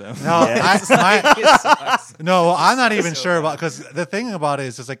feminism. No, It sucks. no, I'm not even So sure about, because the thing about it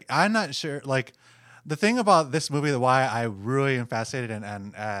is like, I'm not sure. Like, the thing about this movie, why I really am fascinated,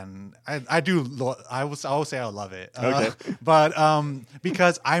 and I will say I love it. Okay. But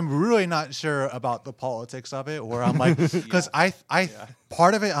because I'm really not sure about the politics of it, where I'm like, because I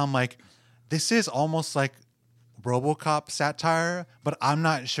part of it, I'm like, this is almost like RoboCop satire, but I'm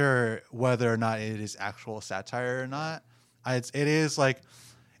not sure whether or not it is actual satire or not. It is like,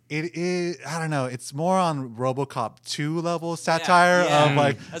 it is, I don't know. It's more on RoboCop 2 level satire Yeah. of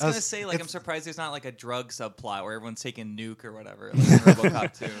like. I was gonna say, like, I'm surprised there's not like a drug subplot where everyone's taking nuke or whatever, like in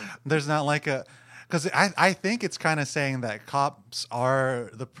RoboCop 2. There's not like a, because I think it's kind of saying that cops are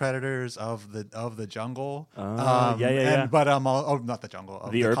the predators of the jungle. Yeah. But not the jungle.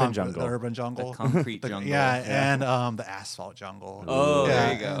 Of The urban jungle. The urban jungle. The concrete jungle. Yeah, and the asphalt jungle. Oh, yeah,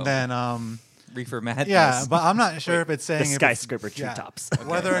 there you go. And then Reefer Madness. yeah, but I'm not sure if it's saying The if it's- skyscraper yeah, treetops.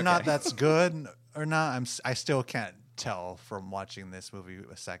 whether or not that's good or not. I still can't tell from watching this movie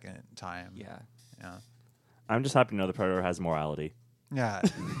a second time. Yeah. Yeah. I'm just happy to know the Predator has morality. Yeah,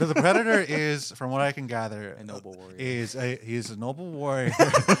 but the Predator is, from what I can gather, A noble warrior. he is a noble warrior.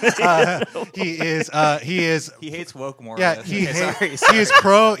 He is. He hates woke more. Yeah, he Sorry.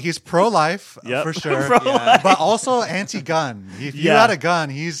 he's pro life Yep. for sure, Yeah. but also anti-gun. If you Yeah. had a gun,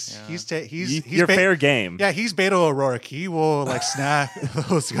 he's You're fair game. Yeah, he's Beto O'Rourke. He will like snap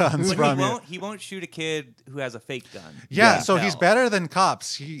those guns But from you. he won't shoot a kid who has a fake gun. Yeah, Yeah. so he's No. better than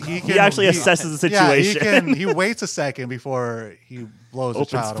cops. He Actually assesses the situation. He waits a second before he blows a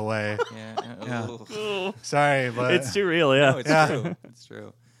Opens child away. Yeah. Yeah. Ooh. Sorry, but It's too real, yeah. No, it's Yeah. true. It's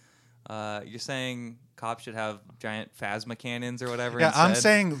true. You're saying cops should have giant phasma cannons or whatever. yeah, instead? I'm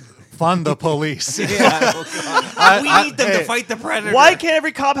saying fund the police. Yeah, we need them to hey, fight the predator. Why can't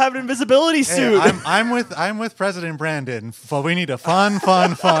every cop have an invisibility Hey, suit? I'm with President Brandon, but we need a fun.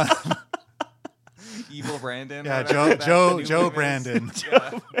 Evil Brandon? Yeah, whatever that the new Joe name is. Brandon.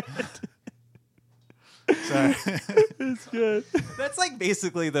 Yeah. Sorry. It's good. That's like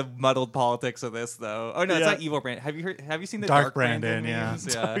basically the muddled politics of this, though. Oh no, it's Yeah. not evil Brandon. Have you seen the Dark Dark Brandon Brandon,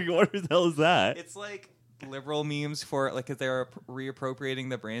 memes? Yeah. What the hell is that? It's like liberal memes for like if they're reappropriating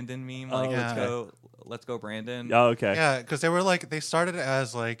the Brandon meme. Like yeah. let's go Brandon. Oh, okay. Yeah, because they started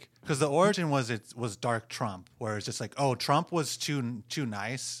as like, because the origin was Dark Trump, where it's just like, oh, Trump was too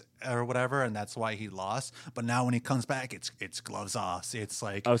nice or whatever, and that's why he lost. But now when he comes back, it's gloves off. It's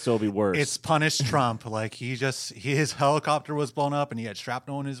like, Oh, so it'll be worse. it's punish Trump. Like his helicopter was blown up and he had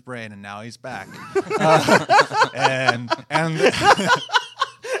shrapnel in his brain, and now he's back. And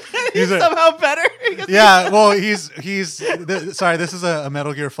he's somehow better. yeah, well, sorry, this is a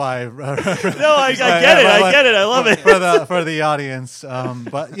Metal Gear 5. No, I get it. I get it. I love it. For the audience.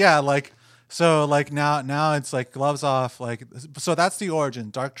 But yeah, like, so like now it's like gloves off. Like, so that's the origin.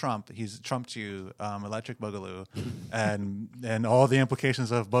 Dark Trump. He's Trump to Electric Boogaloo, and all the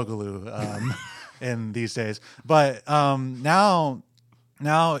implications of Boogaloo in these days. But now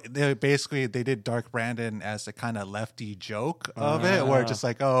they did Dark Brandon as a kind of lefty joke of it, where just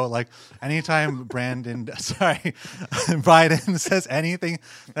like, oh, like anytime Biden says anything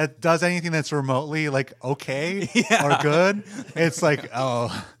that does anything that's remotely like okay or good, it's like,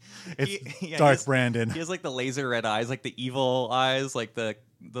 oh, it's Dark Brandon. He has like the laser red eyes, like the evil eyes, like the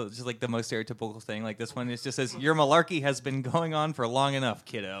just like the most stereotypical thing. Like this one, it just says your malarkey has been going on for long enough,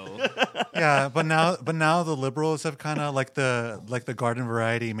 kiddo. Yeah, but now the liberals have kind of like the garden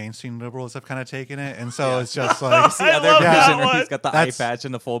variety mainstream liberals have kind of taken it, and so it's just like It's the other version where he's got the eye patch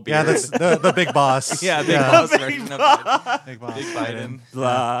and the full beard. yeah, that's the big boss. Yeah, big boss version of Biden. Big boss. Big Biden.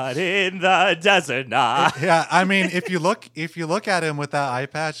 Blood in the desert night. Yeah, I mean, if you look at him with that eye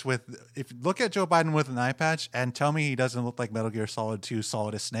patch, if you look at Joe Biden with an eye patch and tell me he doesn't look like Metal Gear Solid 2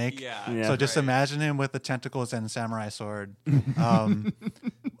 Solid a Snake. Yeah. So just imagine him with the tentacles and samurai sword.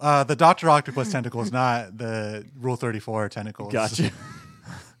 The Dr. Octopus tentacles, not the Rule 34 tentacles. Gotcha.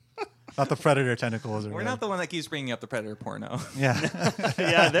 Not the Predator tentacles. We're not the one that keeps bringing up the Predator porno. Yeah.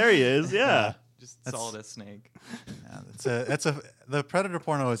 Yeah, there he is. Yeah. Just Solid as Snake. Yeah, the Predator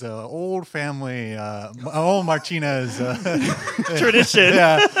porno is an old family, old Martinez Tradition.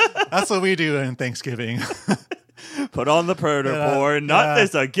 Yeah, that's what we do in Thanksgiving. Put on the Predator porn. Not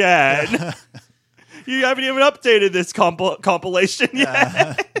this again. Yeah. You haven't even updated this compilation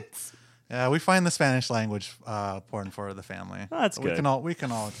yet. Yeah, we find the Spanish language porn for the family. Oh, that's good. We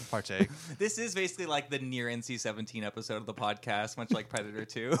can all partake. This is basically like the near NC-17 episode of the podcast, much like Predator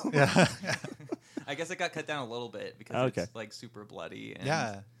 2. Yeah. I guess it got cut down a little bit because it's like super bloody. And,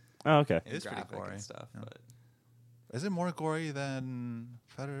 Yeah. Oh, okay. and It's pretty graphic gory. and stuff. Yeah. But Is it more gory than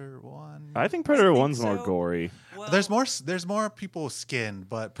Predator 1? I think Predator think 1's more so. gory. well, There's more people skinned,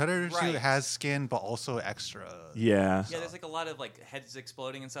 but Predator 2 Right. has skin, but also extra. Yeah. yeah, there's like a lot of like heads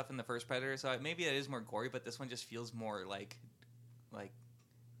exploding and stuff in the first Predator, so maybe it is more gory. But this one just feels more like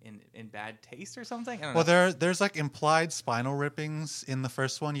in bad taste or something. I don't know. Well, there's like implied spinal rippings in the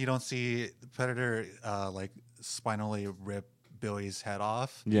first one. You don't see Predator like spinally rip Billy's head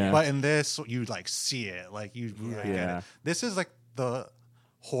off. Yeah. But in this, you like see it. Like you really get Yeah. it. This is like the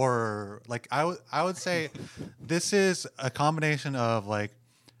horror. Like I would say this is a combination of like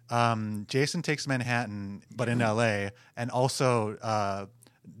Jason Takes Manhattan, but in LA, and also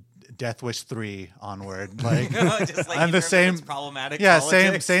Death Wish 3 onward. Like, just like and in the terms of same its problematic. yeah,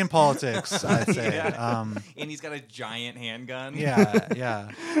 politics. same politics. I'd say. Yeah. And he's got a giant handgun. Yeah.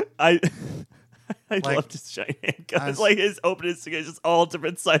 I Like, loved his giant handgun. as- Like his openings to get just all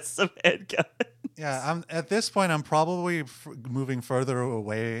different sizes of handgun. Yeah, at this point, I'm probably moving further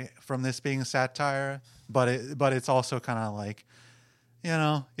away from this being satire, but it's also kind of like, you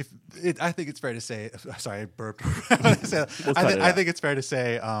know, I think it's fair to say. Sorry, I burped. I think it's fair to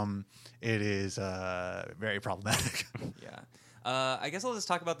say it is very problematic. Yeah. I guess I'll just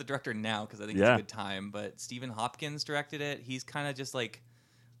talk about the director now because I think it's a good time. But Stephen Hopkins directed it. He's kind of just like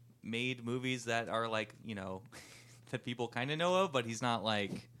made movies that are like, you know, that people kind of know of, but he's not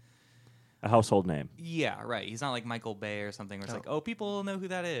like A household name. yeah, right. He's not like Michael Bay or something where it's like, oh, people know who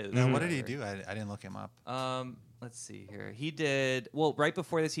that is. Now, what did he do? I didn't look him up. Let's see here. He did right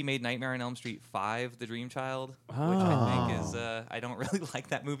before this. He made Nightmare on Elm Street 5: The Dream Child, which I think is I don't really like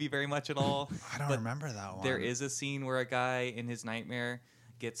that movie very much at all. I don't remember that one. There is a scene where a guy in his nightmare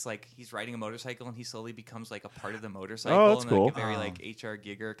gets like he's riding a motorcycle and he slowly becomes like a part of the motorcycle that's in cool. like a very like HR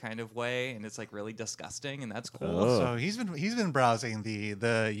Giger kind of way, and it's like really disgusting, and that's cool. Oh. So he's been browsing the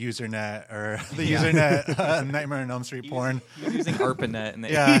Usernet or the Usernet Nightmare on Elm Street porn. He was using ARPANET, and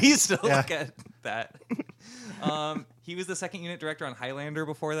Yeah. he used to Yeah. look at that. He was the second unit director on Highlander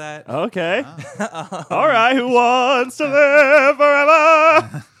before that. Okay. All right. Who wants to live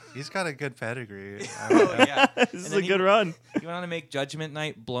forever? He's got a good pedigree. Oh yeah, This is a good run. He went on to make Judgment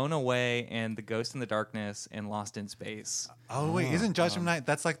Night, Blown Away, and The Ghost in the Darkness, and Lost in Space. Oh wait, isn't Judgment Night?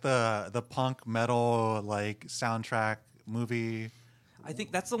 That's like the punk metal like soundtrack movie. I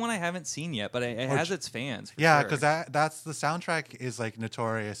think that's the one I haven't seen yet, but it has its fans. For Yeah, sure. because that's the soundtrack is like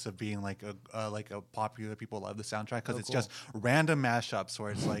notorious of being like a popular. People love the soundtrack because it's just random mashups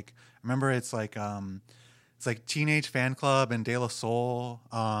where it's like remember it's like Teenage Fan Club and De La Soul,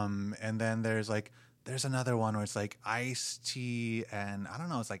 and then there's another one where it's like Ice-T and I don't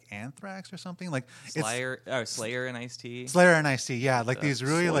know, it's like Anthrax or something like Slayer and Ice-T. Slayer and Ice-T, yeah, like these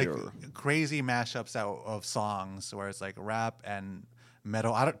really Slayer. like crazy mashups of songs where it's like rap and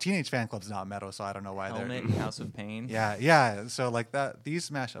metal. Teenage Fan Club's not metal, so I don't know why Helmet they're. and House of Pain. Yeah. So like that, these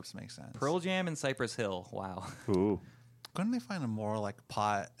mashups make sense. Pearl Jam and Cypress Hill. Wow. Ooh. Couldn't they find a more like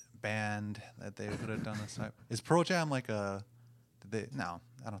pot band that they would have done this type? Is Pearl Jam like a? No,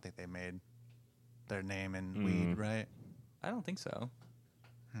 I don't think they made their name in weed, right? I don't think so.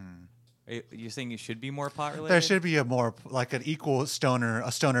 You're saying you should be more pot related? There should be a more like an equal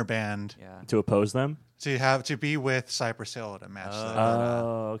stoner band Yeah. To oppose them? to be with Cypress Hill to match that.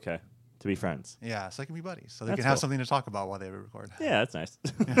 Oh, okay. To be friends. Yeah, so they can be buddies. So they That's can have cool. something to talk about while they record. Yeah, that's nice.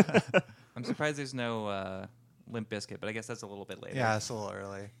 I'm surprised there's no Limp Bizkit, but I guess that's a little bit later. Yeah, it's a little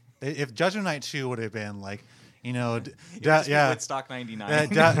early. If Judgment Night 2 would have been like, yeah, Woodstock 99.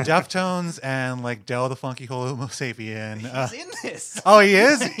 Deftones and like Del the Funky Homo Sapien. He's in this. Oh, he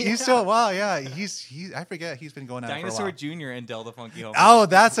is. He's still yeah. He's I forget he's been going out for a Dinosaur while. Jr. and Del the Funky Homo. Oh,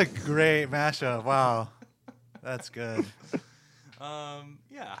 that's a great mashup. Wow, that's good.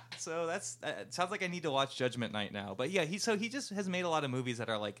 Yeah. So it sounds like I need to watch Judgment Night now. But yeah, he just has made a lot of movies that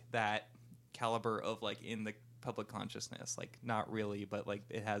are like that caliber of like in the public consciousness. Like not really, but like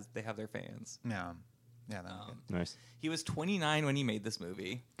they have their fans. Yeah, that's good. Nice. He was 29 when he made this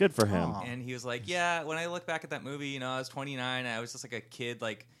movie. Good for him. Aw. And he was like, yeah, when I look back at that movie, I was 29. I was just like a kid,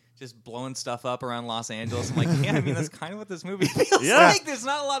 like just blowing stuff up around Los Angeles. I'm like, yeah, I mean, that's kind of what this movie feels Yeah. like. There's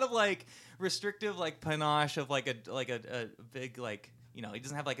not a lot of like restrictive like panache of like a big like, he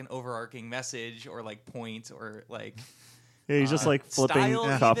doesn't have like an overarching message or like point or like Yeah, he's just like flipping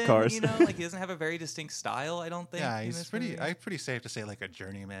style cop even, cars. like he doesn't have a very distinct style, I don't think. Yeah, in he's this pretty. movie. Pretty safe to say like a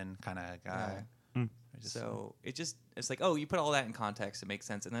journeyman kind of guy. Yeah. Just- So it's like, oh, you put all that in context, it makes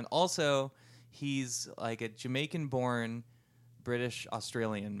sense. And then also, he's like a Jamaican-born British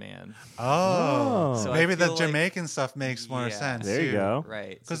Australian man, Oh, So I maybe the feel like- Jamaican stuff makes more Yeah. sense. There you too. go.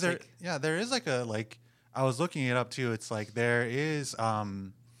 right? Because So it's there is like a like I was looking it up too. It's like there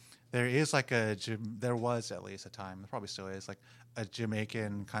was at least a time, there probably still is like a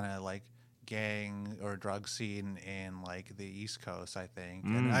Jamaican kind of like gang or drug scene in like the East Coast, I think,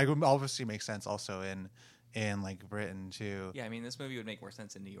 and I would obviously make sense also in like Britain too. yeah, I mean, this movie would make more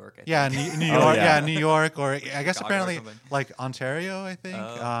sense in New York. I Yeah, think. New York. yeah. New York, or I guess Chicago or apparently something. like Ontario. I think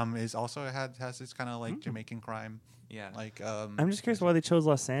Oh. is also has this kind of like Jamaican crime. yeah. Like I'm just curious why they chose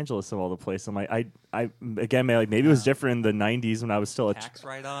Los Angeles of all the places. I'm like, I again, maybe it was different in the '90s when I was still a. Tax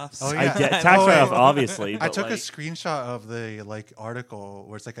write-offs. Oh, I yeah. get tax Oh, write-off, wait. obviously. I but, took a like, screenshot of the like article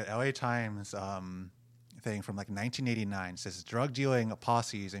where it's like an LA Times thing from like 1989. It says drug dealing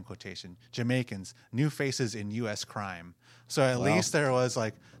posses in quotation Jamaicans new faces in U.S. crime. So at least there was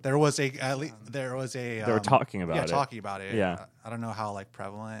a they were talking about yeah, it. talking about it. Yeah. I don't know how like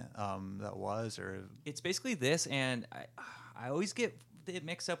prevalent that was or It's basically this, and I always get it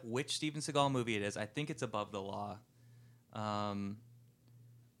mixed up which Steven Seagal movie it is. I think it's Above the Law.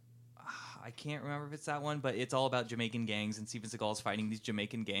 I can't remember if it's that one, but it's all about Jamaican gangs, and Steven Seagal is fighting these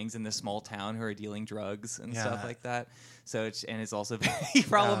Jamaican gangs in this small town who are dealing drugs and stuff like that. So it's also very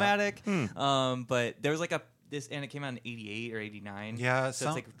problematic. But there was like and it came out in 88 or 89. Yeah, so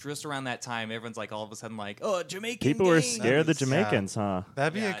it's like just around that time, everyone's like all of a sudden like, oh, Jamaican People were gang. scared of the Jamaicans, huh?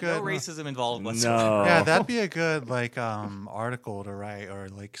 that'd be Yeah, a good no racism involved whatsoever. No. Yeah, that'd be a good like article to write or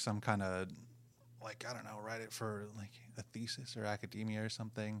like some kind of like I don't know, write it for like a thesis or academia or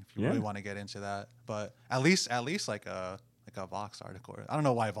something if you really want to get into that. But at least like a Vox article. I don't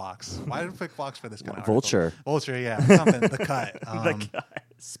know why Vox. Why did I pick Vox for this kind of Vulture. article? Vulture, yeah, something. The Cut. The guy.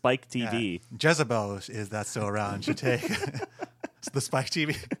 Spike TV. Yeah. Jezebel is that still around? Should take it's the Spike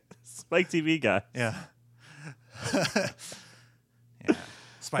TV. Spike TV guy. Yeah. Yeah.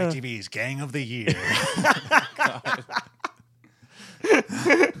 Spike TV's Gang of the Year.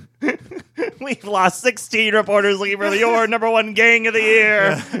 We've lost 16 reporters looking for your number one gang of the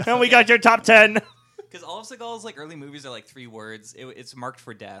year, and we got your top 10. Because all of Seagal's like early movies are like 3 words. It's marked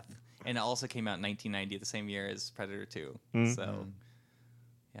for death, and it also came out in 1990, the same year as Predator 2. So,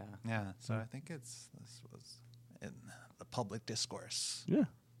 yeah. Yeah, so I think this was in the public discourse. Yeah.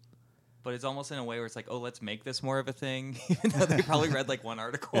 but it's almost in a way where it's like, oh, let's make this more of a thing, even though they probably read like one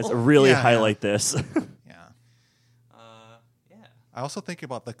article. Let's really Yeah. highlight this. Yeah. Yeah. I also think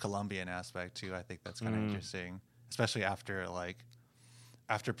about the Colombian aspect too. I think that's kind of interesting, especially after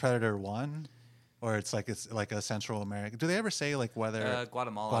Predator 1, or it's like a Central America. Do they ever say like whether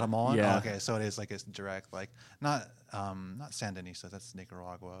Guatemala. Guatemalan? Yeah. Oh, okay, so it is like it's direct, like not Sandinista, that's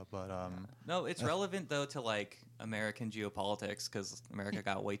Nicaragua, but No, it's relevant though to like American geopolitics because America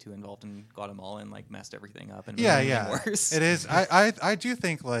got way too involved in Guatemala and like messed everything up and made everything worse. It is. I do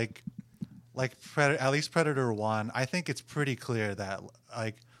think like at least Predator 1, I think it's pretty clear that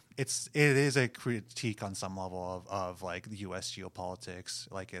like it is a critique on some level of like the U.S.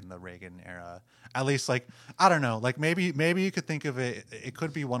 geopolitics, like in the Reagan era. At least, like, I don't know, like maybe you could think of it. It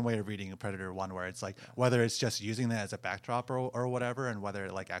could be one way of reading a Predator 1, where it's like whether it's just using that as a backdrop or whatever, and whether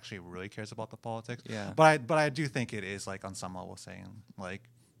it like actually really cares about the politics. Yeah. But I do think it is like on some level saying like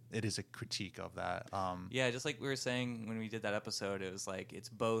it is a critique of that. Yeah, just like we were saying when we did that episode, it was like it's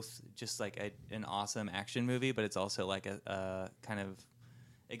both just like an awesome action movie, but it's also like a kind of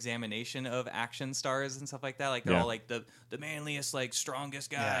examination of action stars and stuff like that. Like they're all like the manliest, like strongest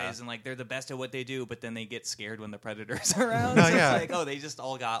guys, and like they're the best at what they do, but then they get scared when the predators are around. No, So yeah. it's like, oh, they just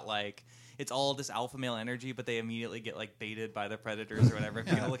all got like it's all this alpha male energy, but they immediately get like baited by the predators or whatever. If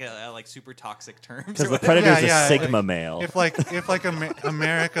you're gonna look at like super toxic terms, Because or the whatever. Predator's Yeah, a Sigma male. If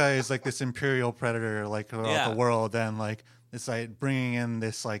America is like this imperial predator like throughout the world, then like it's like bringing in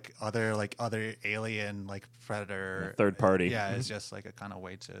this like other alien like predator third party. Yeah, it's just like a kind of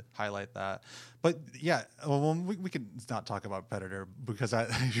way to highlight that. But yeah, well, we could not talk about Predator because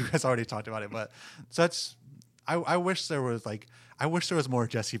you guys already talked about it. But such, I wish there was more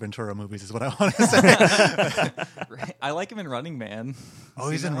Jesse Ventura movies. Is what I want to say. Right. I like him in Running Man. Oh,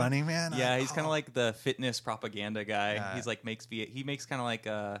 he's in Running Man. Yeah, he's kind of like the fitness propaganda guy. Yeah. He's like he makes kind of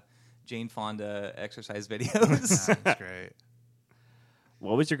like Jane Fonda exercise videos. Yeah, that's great.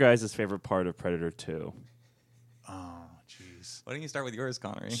 What was your guys' favorite part of Predator 2? Oh, jeez. Why don't you start with yours,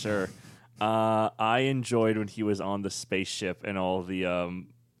 Konnery? Sure. I enjoyed when he was on the spaceship and all the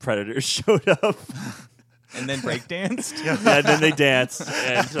predators showed up. And then breakdanced. And then they danced.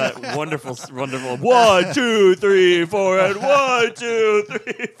 And wonderful. 1, 2, 3, 4, and 1, 2,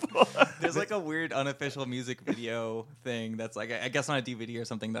 3, 4. There's like a weird unofficial music video thing that's like I guess on a DVD or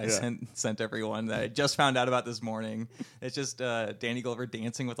something that I sent everyone that I just found out about this morning. It's just Danny Glover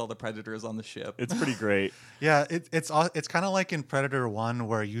dancing with all the predators on the ship. It's pretty great. Yeah, it's kind of like in Predator 1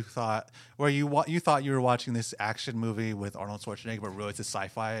 where you thought you were watching this action movie with Arnold Schwarzenegger, but really it's a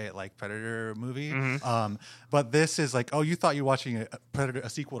sci-fi like Predator movie. But this is like, oh, you thought you were watching a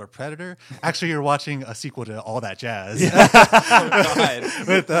sequel to Predator. Actually, you're watching a sequel to All That Jazz. Oh, God.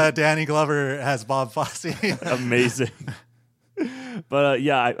 With Danny Glover as Bob Fosse. Amazing. But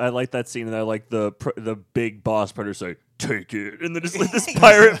I like that scene, and I like the big boss predator say, "Take it," and then just like this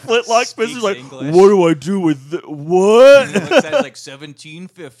pirate flintlock Speaks is like, English. "What do I do with what?" And he looks at it like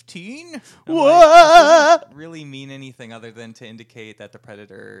 1715. What? Doesn't really mean anything other than to indicate that the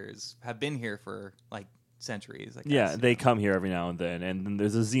predators have been here for like centuries. I guess, Yeah, you they know? come here every now and then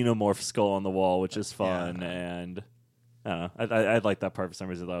there's a xenomorph skull on the wall, which is fun, and I don't know, I like that part for some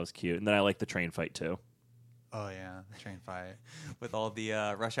reason. That was cute, and then I like the train fight too. Oh yeah, the train fight. with all the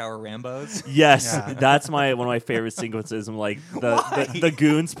Rush Hour Rambos. Yes, Yeah. that's one of my favorite sequences. I'm like the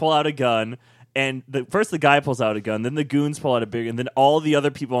goons pull out a gun. And first the guy pulls out a gun, then the goons pull out a big, and then all the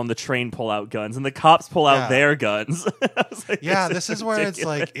other people on the train pull out guns, and the cops pull out their guns. I was like, Yeah, this is where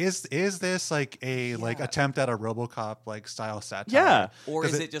ridiculous. it's like, is this like a like attempt at a RoboCop like style satire? Yeah. Or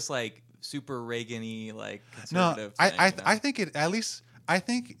 'Cause is it just like super Reagan-y, like No, conservative I thing, I, you know? I think it at least I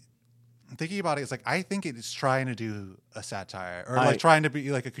think thinking about it, it's like I think it's trying to do a satire or like trying to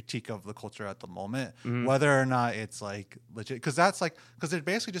be like a critique of the culture at the moment, whether or not it's like legit. Because they're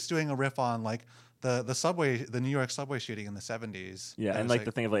basically just doing a riff on like the New York subway shooting in the 70s. Yeah, and like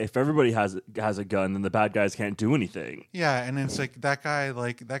the thing of like if everybody has a gun, then the bad guys can't do anything. Yeah, and it's like that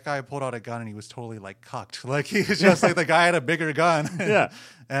guy pulled out a gun and he was totally like cucked. Like he was just like the guy had a bigger gun. Yeah.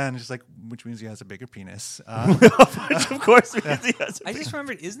 And just like which means he has a bigger penis. Of course, because he has. I just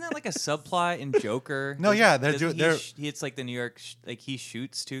remembered, isn't that like a subplot in Joker? No, yeah, they're it's like the New York, like he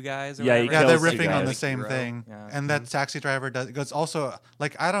shoots two guys. Or Yeah, he whatever. they're kills two riffing on guys. the same Hero. thing, Yeah. and that taxi driver does. Because also,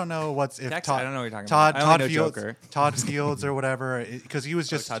 like, I don't know what's if Taxi- Todd, I don't know what you're talking Todd, about. I only Todd know Fields, Joker. Todd Fields or whatever, because he was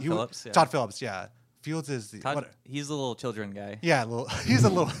just Todd he- Phillips, yeah. Todd Phillips, yeah. Fields is the Todd, he's the little children guy. yeah, he's a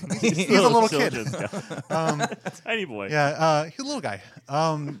little he's a little kid. Tiny boy. Yeah, he's a little guy.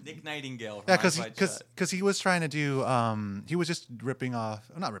 Nick Nightingale. Yeah, because he was trying to do he was just not ripping off,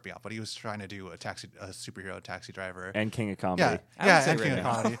 but he was trying to do a superhero taxi driver And King of Comedy. Yeah, and King of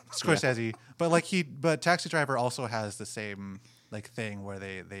Comedy. Scorsese, but Taxi Driver also has the same like thing where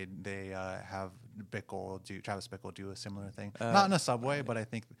they have Travis Bickle do a similar thing, not in a subway, but I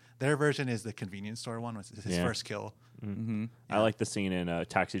think their version is the convenience store one, which is his first kill. Mm-hmm. Yeah. I like the scene in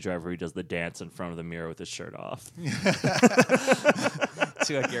Taxi Driver where he does the dance in front of the mirror with his shirt off.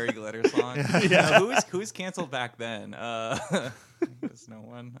 To a Gary Glitter song. Yeah. Who's canceled back then? There's no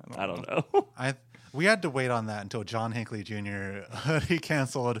one. I don't know. We had to wait on that until John Hinckley Jr. He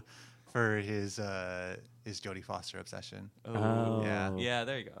canceled for his Jodie Foster obsession. Oh. Yeah,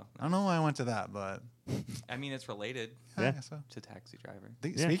 there you go. I don't know why I went to that, but I mean, it's related I guess so. to Taxi Driver.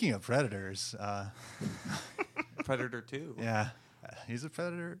 Speaking of predators, Predator 2. Yeah, he's a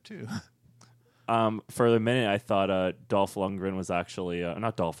predator too. For the minute, I thought Dolph Lundgren was actually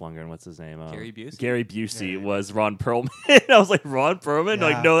not Dolph Lundgren. What's his name? Gary Busey. Gary Busey was Ron Perlman. I was like, Ron Perlman? Yeah.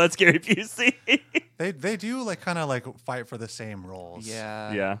 Like, no, that's Gary Busey. They do like kind of like fight for the same roles.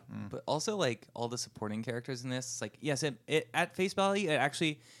 Yeah. Yeah. But also like all the supporting characters in this, like yes, it at face value,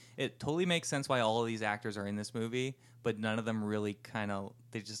 it totally makes sense why all of these actors are in this movie, but none of them really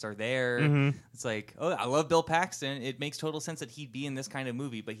they just are there. Mm-hmm. It's like, oh, I love Bill Paxton. It makes total sense that he'd be in this kind of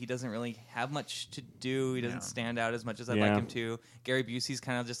movie, but he doesn't really have much to do. He doesn't stand out as much as I'd like him to. Gary Busey's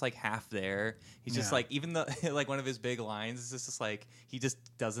kind of just like half there. He's just like, even though like one of his big lines is just like he just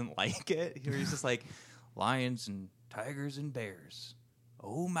doesn't like it. He's just like lions and tigers and bears.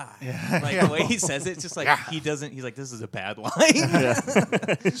 Oh my! The way he says it, it's just like he doesn't. He's like, this is a bad line.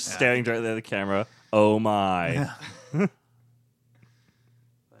 Staring directly at the camera. Oh my! But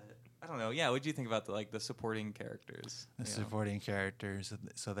I don't know. Yeah, what do you think about the supporting characters? The supporting characters.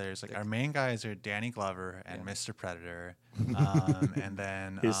 So there's like our main guys are Danny Glover and Mr. Predator, and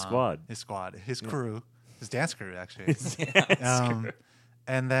then his squad, his crew, his dance crew actually. Crew.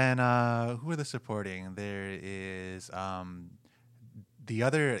 And then who are the supporting? There is the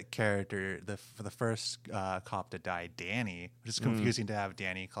other character, for the first cop to die, Danny, which is confusing to have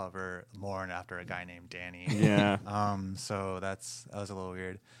Danny Glover mourn after a guy named Danny. Yeah. So that was a little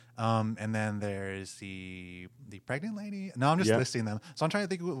weird. And then there's the pregnant lady. No, I'm just listing them. So I'm trying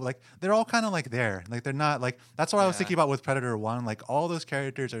to think like they're all kind of like there. Like they're not like that's what I was thinking about with Predator 1. Like all those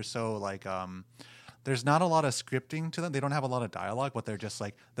characters are so like there's not a lot of scripting to them. They don't have a lot of dialogue, but they're just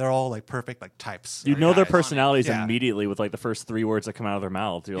like they're all like perfect like types. You know their personalities immediately with like the first 3 words that come out of their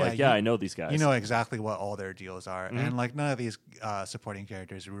mouth. You're like, I know these guys. You know exactly what all their deals are, and like none of these supporting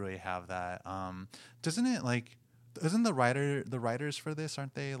characters really have that. Doesn't it like? Isn't the writers for this,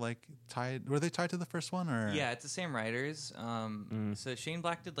 aren't they like tied? Were they tied to the first one or? Yeah, it's the same writers. So Shane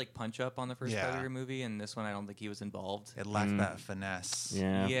Black did like Punch Up on the first Predator movie, and this one I don't think he was involved. It lacked that finesse.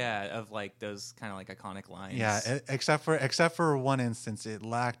 Yeah, of like those kind of like iconic lines. Yeah, except for one instance, it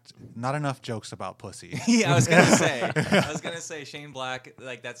lacked not enough jokes about pussy. I was gonna say Shane Black,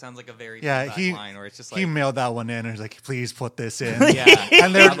 like that sounds like a very line where it's just like he mailed that one in and was like, please put this in. Yeah,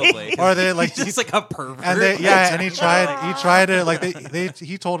 and probably. Or they like he's like a pervert. And he tried to like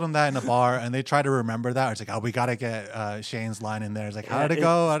he told him that in a bar, and they tried to remember that. It's like, oh, we gotta get Shane's line in there. It's like, how'd it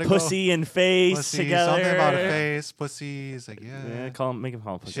go? How'd it pussy go? And face pussy, together. Something about a face. Pussy. It's like, make him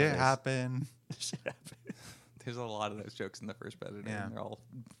call him pussy. Shit happened. There's a lot of those jokes in the first Predator, and they're all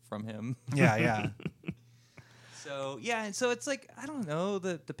from him. Yeah. So it's like I don't know,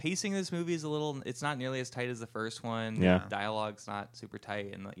 the pacing of this movie is it's not nearly as tight as the first one. Yeah, the dialogue's not super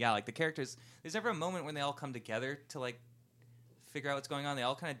tight, and like the characters, there's never a moment when they all come together to like figure out what's going on. They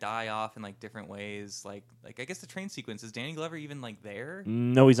all kind of die off in like different ways. Like I guess the train sequence, is Danny Glover even like there?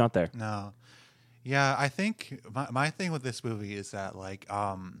 No, he's not there. No. Yeah, I think my thing with this movie is that like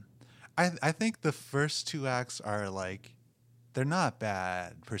I think the first 2 acts are like. They're not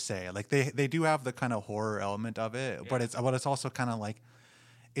bad per se. Like they do have the kind of horror element of it, but it's also kind of like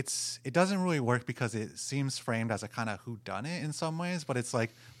it doesn't really work because it seems framed as a kind of whodunit in some ways, but it's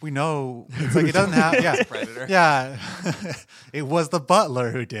like we know it's like it doesn't have Predator. Yeah. It was the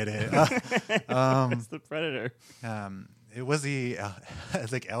butler who did it. It's the Predator. It was the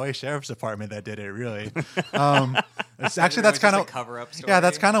it's like LA Sheriff's Department that did it. Really, it's actually that's kind of cover up story. Yeah,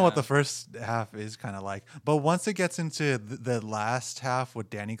 that's kind of what the first half is kind of like. But once it gets into the last half with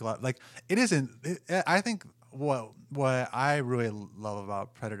Danny Glover, like it isn't. I think what I really love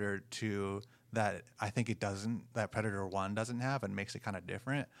about Predator 2 that I think that Predator 1 doesn't have and makes it kind of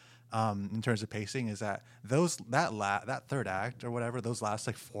different. In terms of pacing, is that that third act or whatever, those last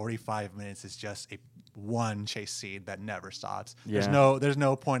like 45 minutes is just one chase scene that never stops. Yeah. There's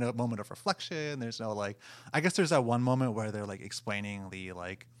no moment of reflection. There's no like, I guess there's that one moment where they're like explaining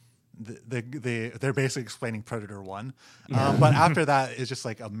they're basically explaining Predator 1. But after that, it's just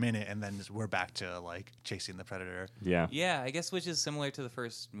like a minute, and then we're back to like chasing the Predator. Yeah. Yeah, I guess which is similar to the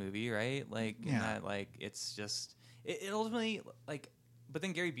first movie, right? Like in that, like it's just it ultimately like. But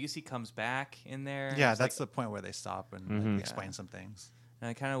then Gary Busey comes back in there. Yeah, that's the point where they stop and like, explain some things. And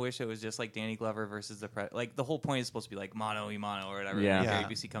I kind of wish it was just like Danny Glover versus the Predator. Like the whole point is supposed to be like mano y mano or whatever. Yeah. And Gary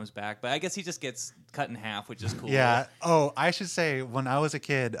Busey comes back, but I guess he just gets cut in half, which is cool. Yeah. Oh, I should say when I was a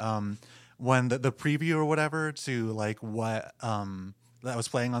kid, when the preview or whatever to like what that was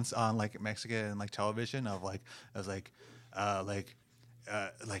playing on like Mexican like television of like I was like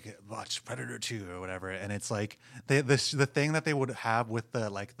watch Predator 2 or whatever, and it's like the thing that they would have with the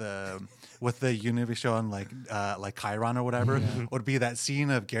Univision like Chiron or whatever would be that scene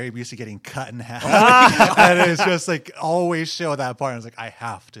of Gary Busey getting cut in half. And it's just like always show that part. And it's like I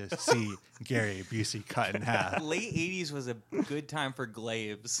have to see Gary Busey cut in half. Late 80s was a good time for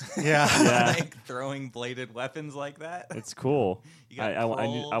glaives. Yeah. Like throwing bladed weapons like that. It's cool. You got I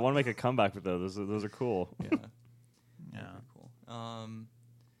want to make a comeback with those. Those are cool. Yeah.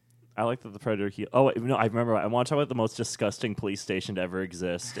 I like that the Predator Oh, wait, no, I remember. I want to talk about the most disgusting police station to ever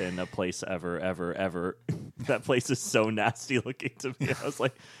exist in a place ever. That place is so nasty looking to me. I was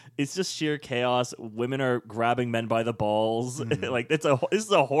like, it's just sheer chaos. Women are grabbing men by the balls. Like this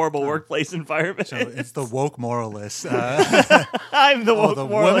is a horrible workplace environment. So it's the woke moralist. I'm the woke the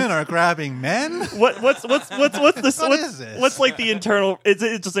moralist. women are grabbing men. What's this? What is this? What's like the internal? It's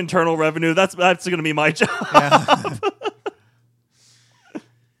just internal revenue. That's going to be my job. Yeah.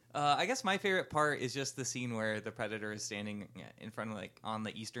 I guess my favorite part is just the scene where the Predator is standing in front of like on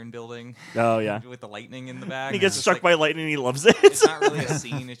the Eastern Building. Oh yeah, with the lightning in the back. He gets struck like, by lightning and he loves it. It's not really a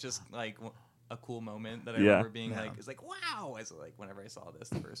scene. It's just like a cool moment that I remember being like, it's like wow. As like whenever I saw this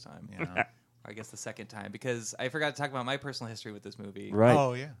the first time, or I guess the second time, because I forgot to talk about my personal history with this movie. Right.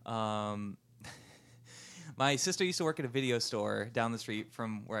 Oh yeah. My sister used to work at a video store down the street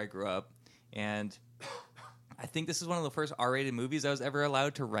from where I grew up, and I think this is one of the first R-rated movies I was ever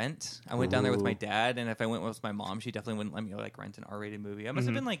allowed to rent. I went down there with my dad, and if I went with my mom, she definitely wouldn't let me like rent an R-rated movie. I must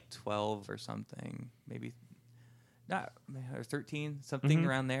have been like 12 or something, maybe not, or 13, something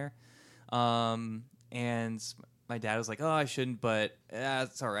around there. And my dad was like, "Oh, I shouldn't," but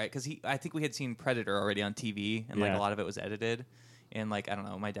it's all right because I think we had seen Predator already on TV, and like a lot of it was edited. And like I don't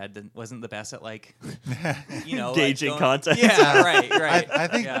know, my dad wasn't the best at like, gauging like content. Yeah, right. I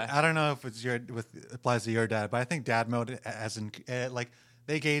think I don't know if it's applies to your dad, but I think dad mode as in like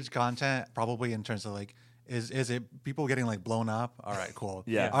they gauge content probably in terms of like is it people getting like blown up? All right, cool.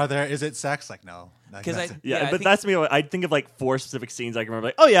 Yeah. Is it sex? Like no. Because that's me. I think of like 4 specific scenes I can remember.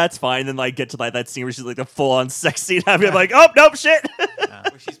 Like, oh yeah, it's fine. And then like get to like that scene where she's like the full on sex scene. I'm like, oh nope, shit.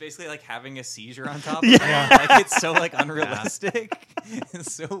 Where she's basically like having a seizure on top of her. Like it's so like unrealistic.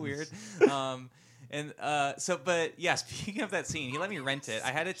 It's so weird. But speaking of that scene, he let me rent it.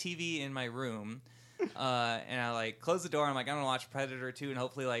 I had a TV in my room. And I like closed the door. I'm like, I'm gonna watch Predator 2, and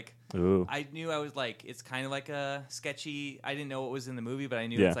hopefully, like, I knew I was like, it's kind of like a sketchy. I didn't know what was in the movie, but I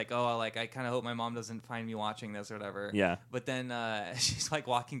knew it's like, I kind of hope my mom doesn't find me watching this or whatever. Yeah. But then she's like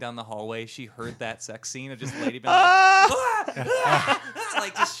walking down the hallway. She heard that sex scene of just a lady being like,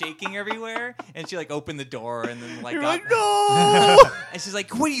 like just shaking everywhere, and she like opened the door and then like, no. And she's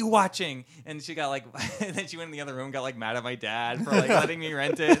like, "What are you watching?" And she got like, and then she went in the other room, got like mad at my dad for like letting me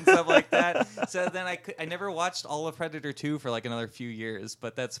rent it and stuff like that. So then I never watched all of Predator 2 for like another few years,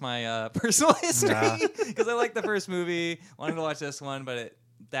 but that's my personal history because I like the first movie, wanted to watch this one, but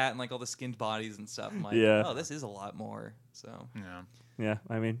that and like all the skinned bodies and stuff. I'm like, oh, this is a lot more. So yeah.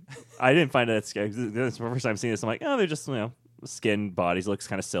 I mean, I didn't find it scary. This is the first time seeing this. I'm like, oh, they're just skinned bodies. Looks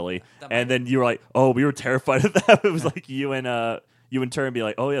kind of silly. And then you were like, oh, we were terrified of that. It was like you in turn be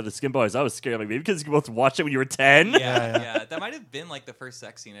like, oh yeah, the skin bodies. I was scared. I'm like, maybe because you both watched it when you were 10. Yeah. That might have been like the first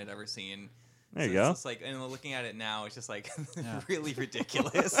sex scene I'd ever seen. There you go. It's just like, and looking at it now, it's just like really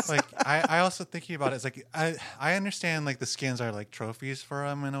ridiculous. Like I also thinking about it, it's like I understand like the skins are like trophies for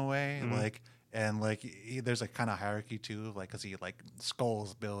him in a way, like. And like, there's a kind of hierarchy too, like because he like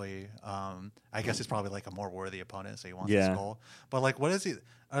skulls Billy. I guess he's probably like a more worthy opponent, so he wants to skull. But like, what is he?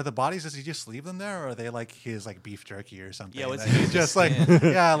 Are the bodies? Does he just leave them there, or are they like his like beef jerky or something? Yeah, what's he's just like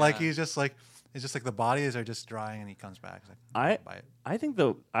like he's just like it's just like the bodies are just drying and he comes back. It's like, I think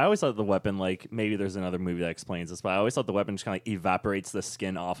I always thought the weapon, like maybe there's another movie that explains this, but I always thought the weapon just kind of like evaporates the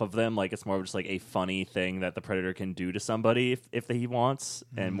skin off of them. Like it's more of just like a funny thing that the Predator can do to somebody if he wants,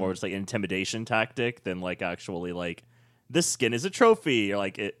 and more just like an intimidation tactic than like actually like this skin is a trophy, or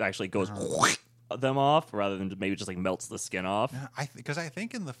like it actually goes them off rather than maybe just like melts the skin off. Yeah, because I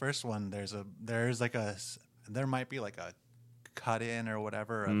think in the first one there might be like a cut in or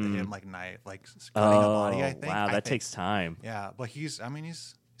whatever of him like knife like cutting a body. I think. Wow, that takes time. Yeah, but he's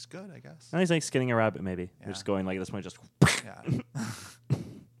good, I guess. And he's like skinning a rabbit, maybe. Yeah. They're just going like this point, just. Yeah.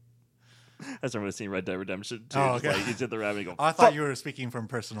 That's remember seeing Red Dead Redemption 2. Oh, just okay. like you did the rabbit and go. Oh, I thought you were speaking from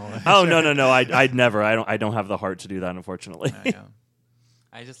personal. Oh no! I'd never. I don't have the heart to do that, unfortunately. Yeah.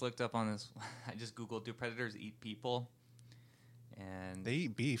 I just looked up on this. I just googled, do predators eat people? And They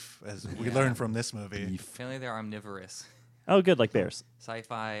eat beef, as we learned from this movie. apparently they're omnivorous. Oh, good, like bears.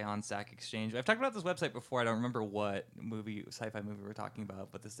 Sci-fi on Stack Exchange. I've talked about this website before. I don't remember what sci-fi movie we're talking about,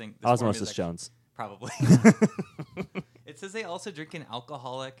 but this forum is Osmosis actually- Jones. Probably. It says they also drink an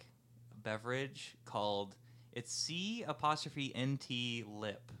alcoholic beverage called C''NT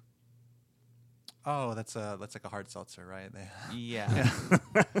lip. Oh, that's like a hard seltzer, right? Yeah.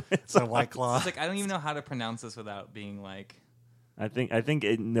 It's a White Claw. It's like I don't even know how to pronounce this without being like I think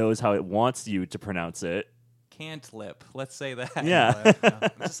it knows how it wants you to pronounce it. can't lip. Let's say that. Yeah. I'm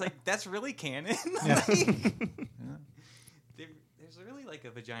just like that's really canon. Yeah. There's really like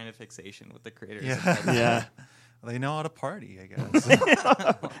a vagina fixation with the creators. Yeah. Yeah. They know how to party, I guess.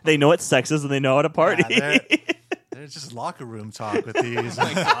 They know what sex is and they know how to party. Yeah, there's just locker room talk with these. Oh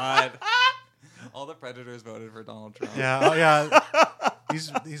my god. All the predators voted for Donald Trump. Yeah, oh yeah.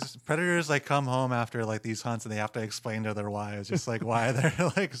 These predators like come home after like these hunts and they have to explain to their wives just like why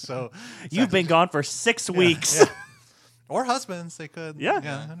they're like so. You've been gone for 6 weeks. Yeah. Or husbands, they could.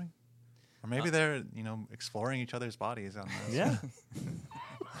 Yeah. Or maybe they're exploring each other's bodies on this. Yeah.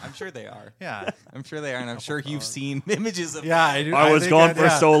 I'm sure they are. Yeah. I'm sure they are, and I'm sure you've seen images of Yeah, I do. I was think gone for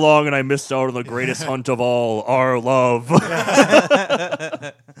so long and I missed out on the greatest hunt of all, our love.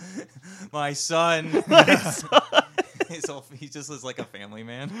 My son. He just was like a family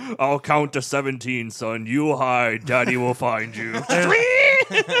man. I'll count to 17, son. You hide. Daddy will find you.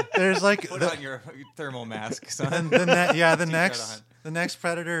 There's like Put on your thermal mask, son. the next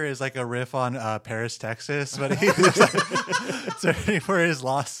predator is like a riff on Paris, Texas, but he's like, searching for his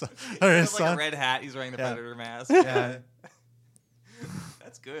lost or his He's like son. a red hat. He's wearing the predator mask. Yeah.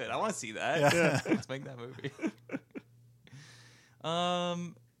 That's good. I want to see that. Yeah. Let's make that movie.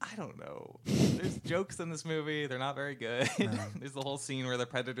 I don't know. There's jokes in this movie. They're not very good. There's the whole scene where the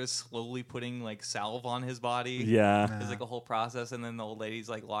predator's slowly putting like salve on his body. Yeah. There's like a whole process, and then the old lady's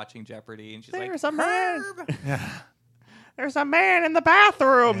like watching Jeopardy, and she's There's like, a man. "Herb!" Yeah. There's a man in the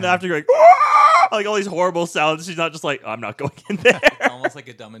bathroom. And after going, like all these horrible sounds, she's not just like, I'm not going in there. Almost like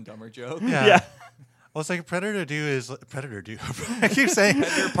a Dumb and Dumber joke. Yeah. Well, it's like Predator 2 is Predator 2. I keep saying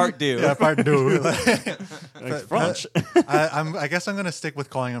Predator Part 2. Yeah, Part 2. Like French. I guess I'm gonna stick with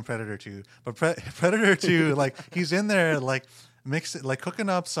calling him Predator 2. But Predator 2, like he's in there like cooking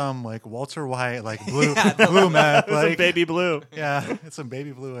up some like Walter White like blue meth, There's like some baby blue. yeah, it's some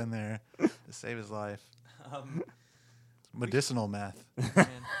baby blue in there to save his life. Medicinal meth. Man.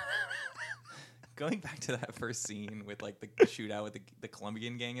 Going back to that first scene with like the shootout with the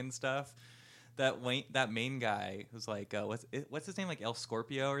Colombian gang and stuff. That main guy who's like what's his name, like El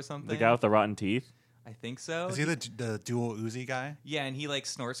Scorpio or something? The guy with the rotten teeth. I think so. Is he the dual Uzi guy? Yeah, and he like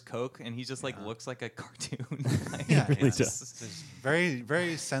snorts coke, and he just like looks like a cartoon. Like, Yeah, really it's does. just- It's very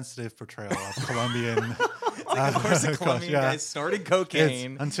very sensitive portrayal of Colombian. like, of course, the Colombian guy's snorting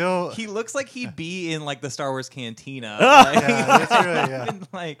cocaine. Until He looks like he'd be in like the Star Wars cantina. yeah, that's true. Yeah. And,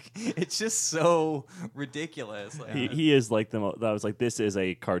 like it's just so ridiculous. Like, He is like that was like, this is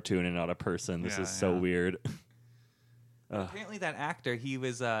a cartoon and not a person. This Yeah, is so yeah. weird. apparently, that actor, he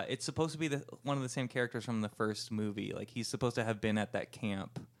was. It's supposed to be one of the same characters from the first movie. Like he's supposed to have been at that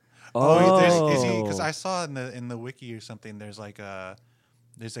camp. Because I saw in the wiki or something. There's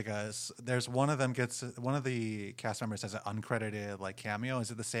one of the cast members has an uncredited like cameo.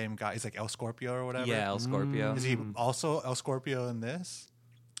 Is it the same guy? He's like El Scorpio or whatever. Yeah, El Scorpio. Is he also El Scorpio in this?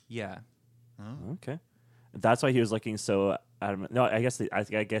 Yeah. Okay. That's why he was looking so adamant. No, I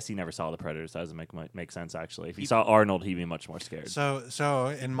guess he never saw the Predators. That doesn't make sense actually. If he saw Arnold, he'd be much more scared. So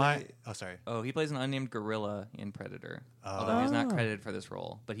in my sorry. Oh, he plays an unnamed gorilla in Predator. Although he's not credited for this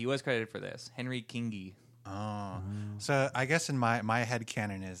role, but he was credited for this. Henry Kingi. Oh, so I guess in my head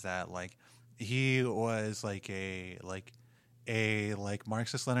canon is that like he was like a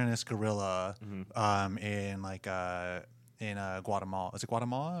Marxist Leninist guerrilla, in Guatemala. Is it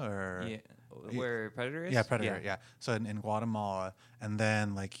Guatemala or Yeah. Where Predator is? yeah, Predator, yeah. So in Guatemala, and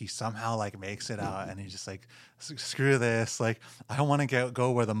then like he somehow like makes it out, and he's just like, screw this, like I don't want to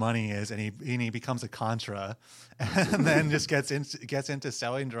go where the money is, and he becomes a Contra, and then just gets into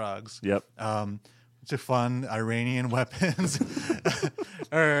selling drugs. Yep. To fund Iranian weapons,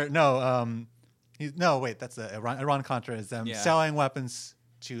 or no, That's the Iran Contra is them selling weapons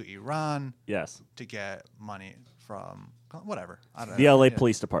to Iran. Yes. To get money from whatever. I don't know. The LA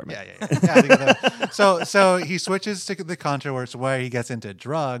Police Department. Yeah. So he switches to the Contra where he gets into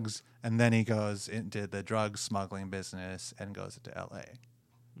drugs, and then he goes into the drug smuggling business and goes into LA.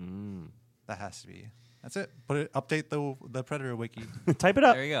 That has to be. That's it. Update the Predator wiki. Type it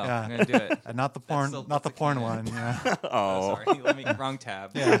up. There you go. Yeah. I'm gonna do it. And not the porn, not the porn one. Yeah. Oh, sorry. Let me wrong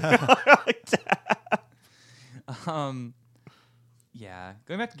tab. Yeah. Yeah.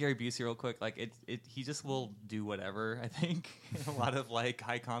 Going back to Gary Busey real quick, like he just will do whatever. I think in a lot of like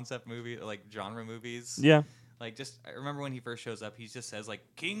high concept movie, like genre movies. Yeah. Like I remember when he first shows up, he just says like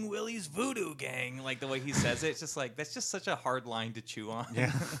King Willie's Voodoo Gang. Like the way he says it, it's just like that's just such a hard line to chew on.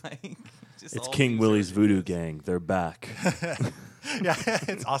 Yeah. Like, it's King Willie's Voodoo Gang. They're back. Yeah,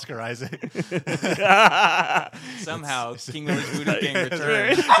 it's Oscar Isaac. Somehow King Willie's Voodoo Gang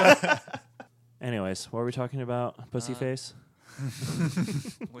returns. Anyways, what were we talking about? Pussyface?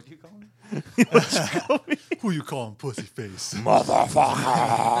 What do you call me? Who you calling Pussyface? Motherfucker!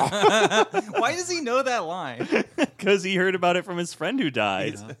 Why does he know that line? Because he heard about it from his friend who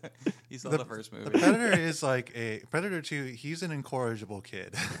died. He saw the first movie. The Predator is like Predator 2. He's an incorrigible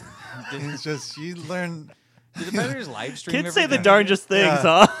kid. He learned. Did the Predators live stream? Kids say the darndest things,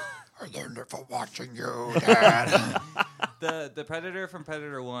 huh? I learned it from watching you, Dad. The Predator from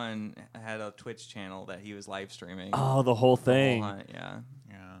Predator 1 had a Twitch channel that he was live streaming. Oh, the whole thing. Yeah.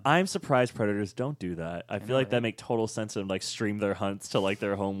 I'm surprised Predators don't do that. I feel like that make total sense to them, like stream their hunts to like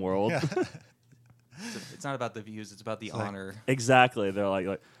their home world. Yeah. It's not about the views; it's about the honor. Exactly. They're like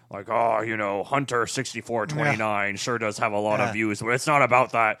Hunter 6429 sure does have a lot of views, but it's not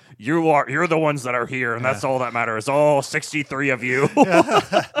about that. You're the ones that are here, and that's all that matters. All 63 of you.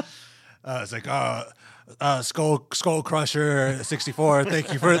 It's like Skull Crusher 64.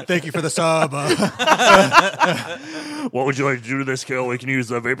 Thank you for the sub. What would you like to do to this kill? We can use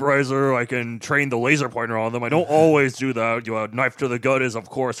the vaporizer. I can train the laser pointer on them. I don't always do that. Knife to the gut is of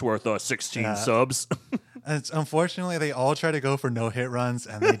course worth 16 subs. Unfortunately, they all try to go for no hit runs,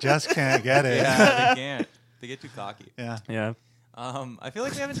 and they just can't get it. Yeah, they can't. They get too cocky. Yeah. I feel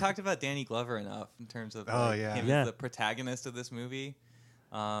like we haven't talked about Danny Glover enough in terms of him as the protagonist of this movie.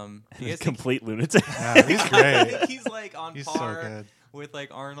 He's complete lunatic. Yeah, he's great. He's like on he's par so good. with like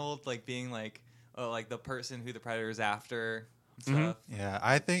Arnold, like being like the person who the Predator's after and stuff. Yeah,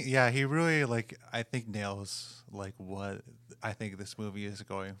 I think he really I think nails like what I think this movie is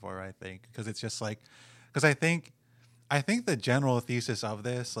going for. I think because it's just like because I think the general thesis of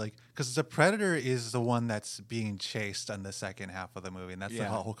this because the Predator is the one that's being chased in the second half of the movie, and that's the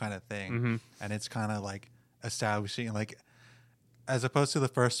whole kind of thing, and it's kind of like establishing as opposed to the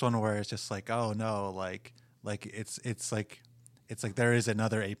first one where it's just like, oh no, it's like there is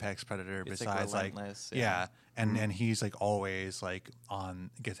another apex predator It's besides and he's always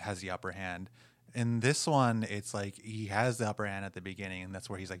has the upper hand. In this one, it's he has the upper hand at the beginning, and that's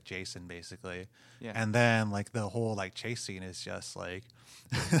where he's Jason basically. Yeah. And then the whole chase scene is just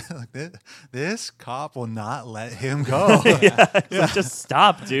this cop will not let him go. Just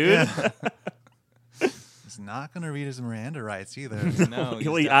stop, dude. Yeah. He's not going to read his Miranda rights either. No,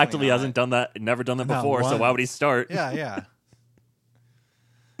 he actively hasn't done that, never done that before, so why would he start? Yeah.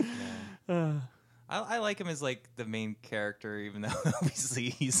 I like him as the main character, even though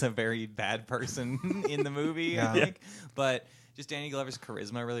obviously he's a very bad person in the movie. I think, but just Danny Glover's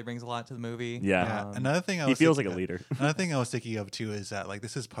charisma really brings a lot to the movie. Yeah. Another thing he feels like a leader. Another thing I was thinking of too is that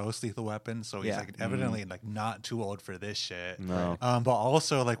this is post Lethal Weapon, so he's evidently not too old for this shit. No. But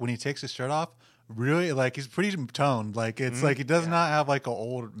also when he takes his shirt off, really he's pretty toned. It's he does not have an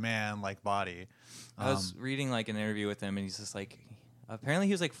old man body. I was reading an interview with him, and he's just apparently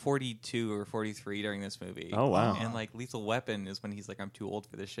he was 42 or 43 during this movie. Oh wow! And Lethal Weapon is when he's I'm too old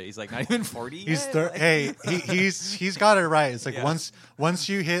for this shit. He's not even 40. He's he's got it right. It's once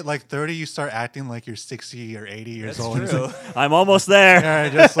you hit 30, you start acting like you're 60 or 80 years old. True. I'm almost there.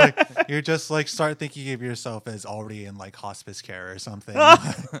 Yeah, you're just start thinking of yourself as already in hospice care or something.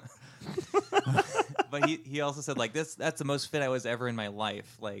 But he also said that's the most fit I was ever in my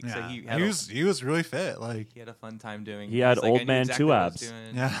life. So he was really fit. He had a fun time doing. He had old man exactly 2 abs.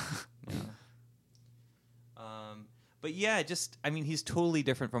 Yeah. But he's totally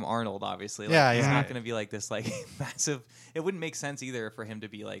different from Arnold. Obviously, he's not going to be this massive. It wouldn't make sense either for him to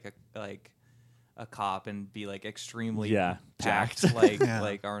be a cop and be extremely packed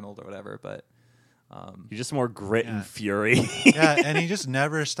like Arnold or whatever. But He's just more grit and fury. Yeah, and he just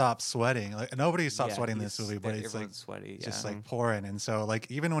never stops sweating. Like nobody stops sweating in this movie, but it's like sweaty, just like pouring. And so like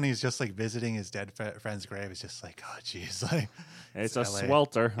even when he's just like visiting his dead friend's grave, it's just like, oh jeez, like it's a LA.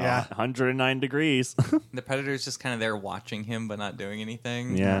 swelter. Yeah, 109 degrees. The Predator's just kind of there watching him, but not doing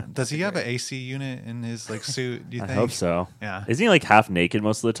anything. Yeah. Does he have an AC unit in his like suit? Do you think? I hope so. Yeah. Isn't he like half naked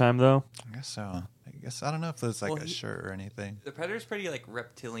most of the time though? I guess so. I don't know if there's like a shirt or anything. The Predator's pretty like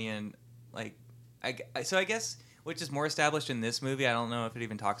reptilian, like so I guess, which is more established in this movie. I don't know if it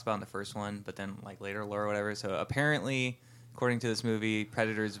even talks about in the first one, but then like later lore or whatever. So apparently, according to this movie,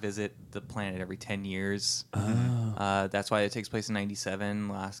 predators visit the planet every 10 years. That's why it takes place in 97,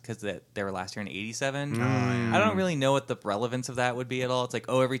 because they were last year in 87. I don't really know what the relevance of that would be at all. It's like,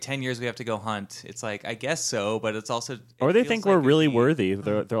 oh, every 10 years we have to go hunt. It's like, I guess so, but it's also... Or they think we're really worthy.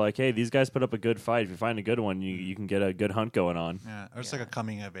 They're like, hey, these guys put up a good fight. If you find a good one, you can get a good hunt going on. Yeah, or it's like a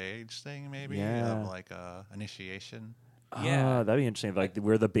coming of age thing, maybe, of like a initiation. Yeah, that'd be interesting. Like,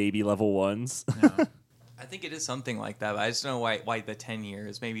 we're the baby level ones. Yeah. I think it is something like that, but I just don't know why the 10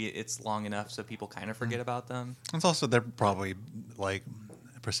 years. Maybe it's long enough so people kind of forget about them. It's also, they're probably like,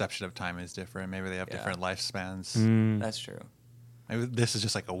 perception of time is different. Maybe they have different lifespans. That's true. Maybe this is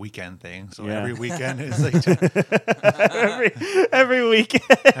just like a weekend thing. So every weekend is like... every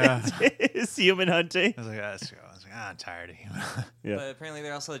weekend is human hunting. I was like, let's go. I was like, I'm tired of human. But apparently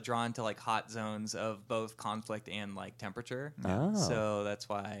they're also drawn to like hot zones of both conflict and like temperature. Oh. So that's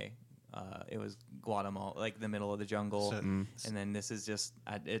why... it was Guatemala, like the middle of the jungle, and then this is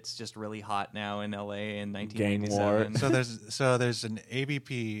just—it's just really hot now in LA in 1997. So there's an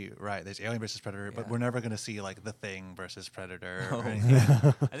AVP, right? There's Alien versus Predator, but we're never going to see like The Thing versus Predator. Or anything.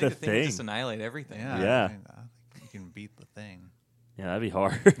 I think the thing would just annihilate everything. Yeah. I think you can beat The Thing. Yeah, that'd be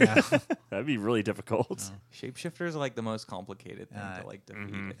hard. That'd be really difficult. Shapeshifters are like the most complicated thing to like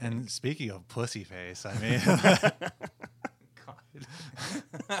defeat. And speaking of pussy face, I mean.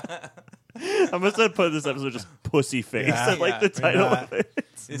 I'm gonna put this episode just pussy face. I like the title of it.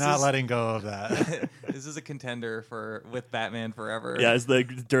 Not letting go of that. This is a contender with Batman Forever. Yeah, it's the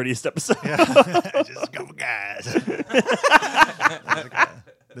dirtiest episode. Just a couple guys.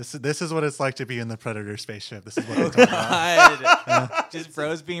 This is what it's like to be in the Predator spaceship. This is what I'm talking about. Just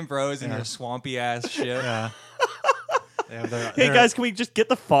bros being bros in your swampy ass ship. Yeah. Hey guys, can we just get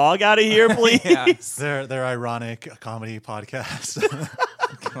the fog out of here, please? They're ironic comedy podcasts.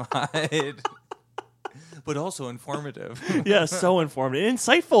 God. But also informative. Yeah, so informative.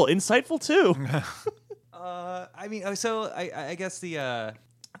 Insightful too. I mean, so I guess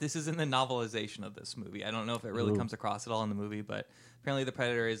this is in the novelization of this movie. I don't know if it really comes across at all in the movie, but apparently the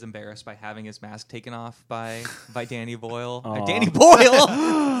Predator is embarrassed by having his mask taken off by Danny Boyle. Danny Boyle!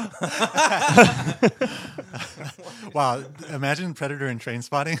 Wow, imagine Predator in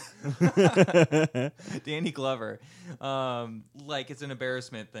Trainspotting. Danny Glover. Like, it's an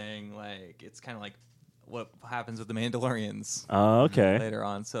embarrassment thing. Like, it's kind of like what happens with the Mandalorians Okay. later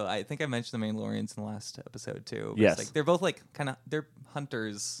on. So I think I mentioned the Mandalorians in the last episode too. Yes. Like, they're both like they're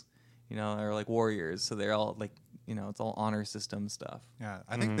hunters, or like warriors. So they're all like, it's all honor system stuff. Yeah,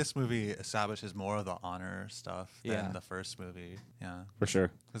 I think this movie establishes more of the honor stuff than the first movie. Yeah, for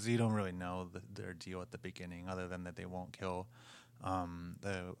sure. Because you don't really know their deal at the beginning, other than that they won't kill. I'm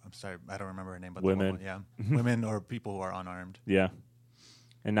sorry, I don't remember her name, but women. Women or people who are unarmed. Yeah,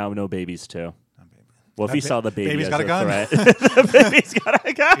 and now no babies too. Well, if he saw the baby baby's as got a gun. threat, the baby's got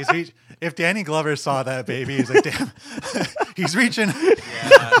a gun. If Danny Glover saw that baby, he's like, damn, he's reaching.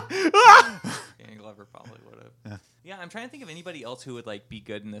 Yeah. Danny Glover probably would have. Yeah, I'm trying to think of anybody else who would like be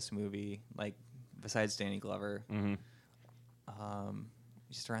good in this movie, like besides Danny Glover.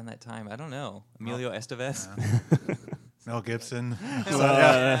 Just around that time, I don't know. Emilio Estevez. Mel Gibson.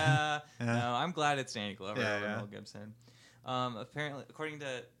 No, I'm glad it's Danny Glover over Mel Gibson. Apparently, according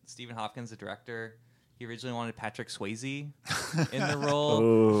to Stephen Hopkins, the director, he originally wanted Patrick Swayze in the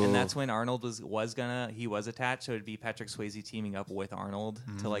role, and that's when Arnold was attached, so it'd be Patrick Swayze teaming up with Arnold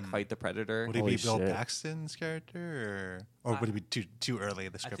to like fight the Predator. Would he be Bill Paxton's character, or would it be too early?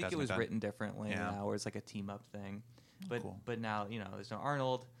 The script I think it was written differently now, where it's like a team up thing. But now there's no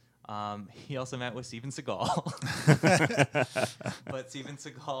Arnold. He also met with Steven Seagal, but Steven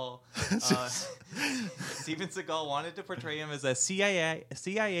Seagal wanted to portray him as a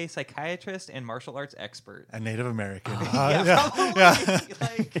CIA psychiatrist and martial arts expert, a Native American,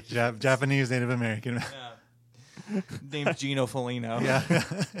 Japanese Native American. named Gino Foligno. Yeah,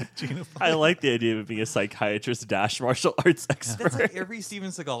 Gina. I like the idea of being a psychiatrist dash martial arts expert. That's like every Steven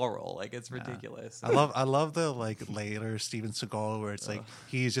Seagal role. Like it's ridiculous. I love the like later Steven Seagal where it's like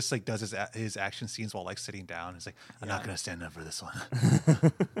he just like does his action scenes while like sitting down. It's like I'm not gonna stand up for this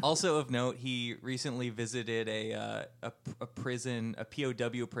one. Also of note, he recently visited a prison, a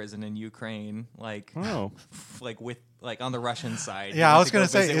POW prison in Ukraine, like with like on the Russian side. Yeah, I was gonna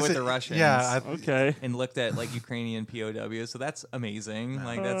say with the Russians. Yeah, Okay. and looked at like Ukrainian POWs. So that's amazing.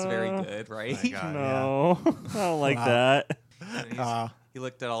 Like that's very good, right? my God, No, I don't like that. He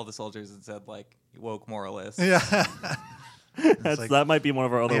looked at all the soldiers and said like woke moralists. yeah. That might be one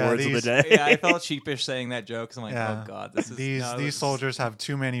of our other words of the day. Yeah, I felt sheepish saying that joke because I'm like, oh god, this is these soldiers have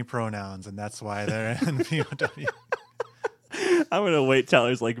too many pronouns, and that's why they're in POW. I'm gonna wait till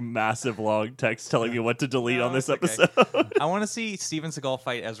there's like massive long text telling me what to delete on this it's okay. episode. I want to see Steven Seagal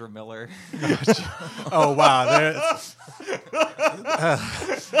fight Ezra Miller. Oh wow,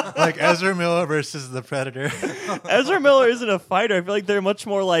 like Ezra Miller versus the Predator. Ezra Miller isn't a fighter. I feel like they're much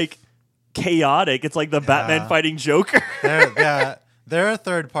more like chaotic. It's like the Batman fighting Joker. They're a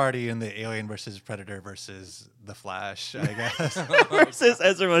third party in the Alien versus Predator versus the Flash, I guess. Versus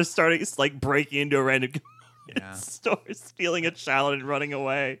Ezra Miller starting like breaking into a random Yeah. store, stealing a child and running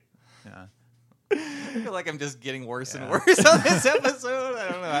away. Yeah. I feel like I'm just getting worse and worse on this episode. I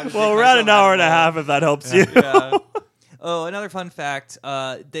don't know. How to Well, take we're at an myself out hour of and a it. half if that helps you. Yeah. Oh, another fun fact.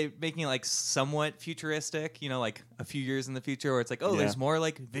 They're making it like somewhat futuristic, like a few years in the future where it's like, there's more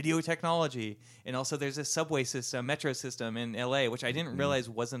like video technology. And also there's a subway system, metro system in LA, which I didn't realize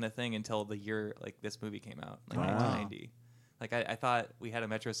wasn't a thing until the year like this movie came out, like 1990. Like I thought we had a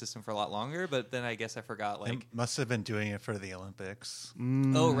metro system for a lot longer, but then I guess I forgot. Like They must have been doing it for the Olympics.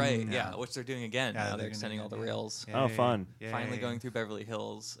 oh right, yeah, which they're doing again. Yeah, Now they're they're extending all the gonna- rails. Yeah. Oh, fun. Yay. Finally going through Beverly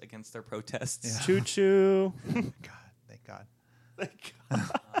Hills against their protests. Yeah. Choo choo. Thank God.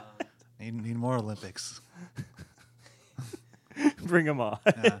 Need more Olympics. Bring them on.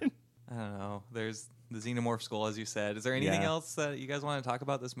 Yeah. I don't know. There's the Xenomorph skull, as you said. Is there anything Yeah. else that you guys want to talk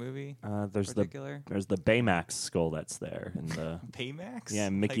about this movie? There's in particular? there's the Baymax skull that's there in the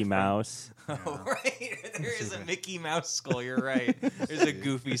Baymax? Mickey Like from- Mouse. Oh, right. There is a Mickey Mouse skull. You're right. There's a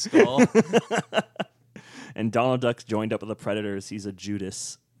Goofy skull. And Donald Duck joined up with the Predators. He's a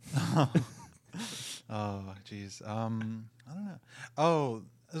Judas. Oh, jeez. I don't know. Oh,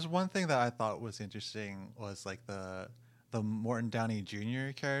 there's one thing that I thought was interesting was like the Morton Downey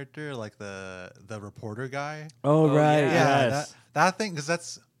Jr. character, like the reporter guy. Oh, right. yeah. Yes. That thing, because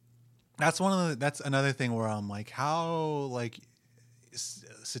that's another thing where I'm like, how like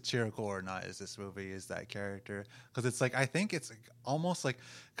satirical or not is this movie? Is that character? Because it's like I think it's like, almost like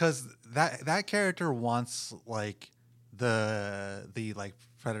because that character wants like the like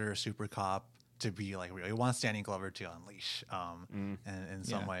Predator super cop to be like real. He wants Danny Glover to unleash and in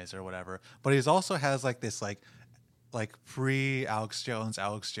some ways or whatever. But he also has like this like pre Alex Jones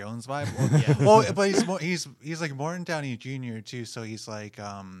vibe. Well, but he's like Morton Downey Jr. too. So he's like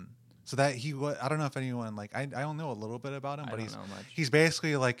so that I don't know if anyone like I don't know a little bit about him, but he's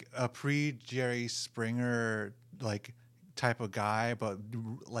basically like a pre Jerry Springer like type of guy, but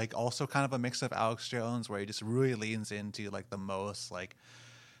like also kind of a mix of Alex Jones where he just really leans into like the most like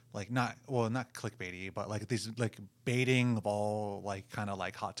not clickbaity, but like these like baiting of all like kind of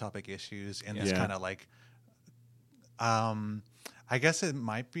like hot topic issues and this kind of like I guess it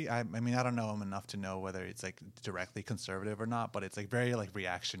might be. I mean, I don't know him enough to know whether it's like directly conservative or not, but it's like very like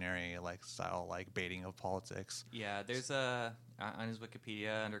reactionary like style like baiting of politics. Yeah, there's on his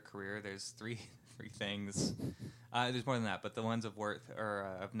Wikipedia under career. There's three things. There's more than that, but the ones of worth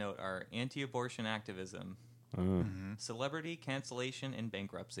or of note are anti-abortion activism, celebrity cancellation, and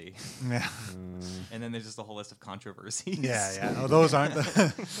bankruptcy. Yeah, And then there's just a whole list of controversies. yeah. Oh, those aren't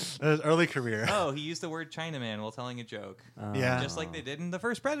the early career. Oh, he used the word Chinaman while telling a joke. Yeah, Just like they did in the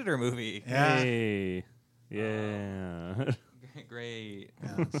first Predator movie. Yeah. Hey. Yeah. Great.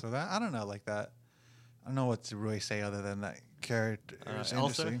 Yeah, so that I don't know like that. I don't know what to really say other than that character is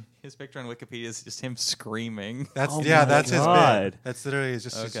Also, interesting. his picture on Wikipedia is just him screaming. That's Oh that's his God. bit. That's literally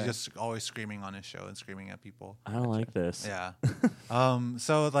just Okay. just always screaming on his show and screaming at people. I don't like this. Yeah.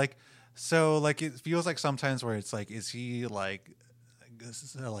 So it feels like sometimes where it's like, is he like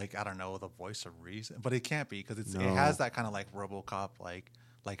I don't know, the voice of reason, but it can't be because it has that kind of like RoboCop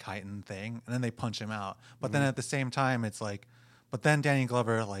like heightened thing, and then they punch him out. But then at the same time, it's like, but then Danny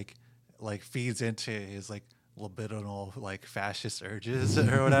Glover like feeds into his like libidinal like fascist urges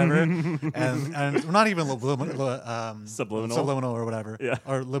or whatever, and not even subliminal or whatever,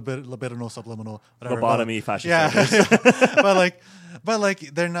 or libidinal subliminal whatever. Lobotomy fascist. Yeah, urges. but like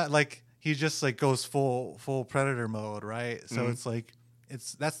they're not like he just like goes full predator mode, right? So Mm-hmm. it's like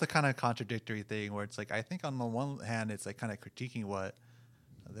that's the kind of contradictory thing where it's like I think on the one hand it's like kind of critiquing what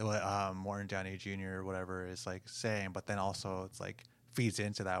Morton Downey Jr. or whatever is like saying, but then also it's like feeds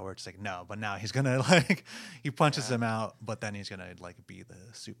into that where it's like no, but now he's gonna like he punches him out, but then he's gonna like be the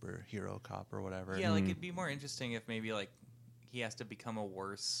superhero cop or whatever. Yeah, like it'd be more interesting if maybe like he has to become a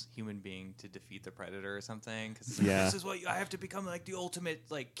worse human being to defeat the predator or something. Because this is what I have to become, like the ultimate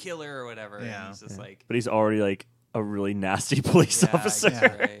like killer or whatever. Yeah, and he's just like, but he's already like a really nasty police officer.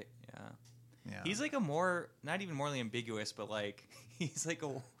 Right? Yeah. He's like a more not even morally ambiguous, but like he's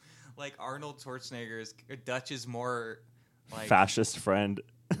like Arnold Schwarzenegger's Dutch is more like Fascist friend.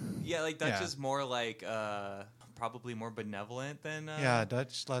 Yeah, like Dutch is more like probably more benevolent than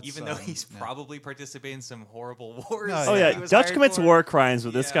Dutch. Even though he's probably participating in some horrible wars. No, Oh yeah, Dutch commits war crimes,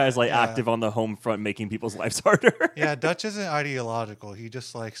 but this guy's like Yeah. active on the home front, making people's lives harder. Yeah, Dutch isn't ideological. He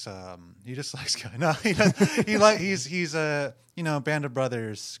just likes no, he does, he's a Band of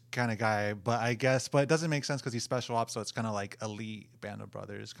Brothers kind of guy, but it doesn't make sense because he's special ops, so it's kind of like elite Band of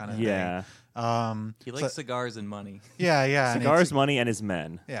Brothers kind of Yeah. thing. He likes cigars and money. Yeah, and Cigars, money, and his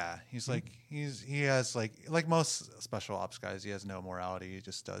men. yeah, he's like he has like most special ops guys, he has no morality. He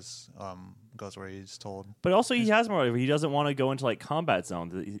just does goes where he's told. But also he has more. He doesn't want to go into like combat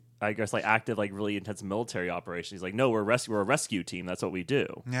zones. I guess like active like really intense military operations. He's like, no, we're a rescue team. That's what we do.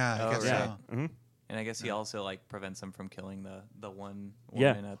 Yeah, I guess right. so. Mm-hmm. And I guess he also like prevents them from killing the one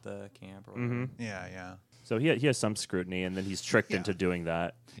woman at the camp or whatever. Mm-hmm. Yeah. So he has some scrutiny, and then he's tricked into doing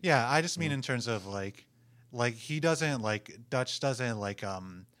that. Yeah, I just mean in terms of like he doesn't like Dutch doesn't like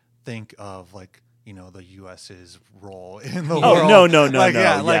think of like the U.S.'s role in the world. No. Like, no.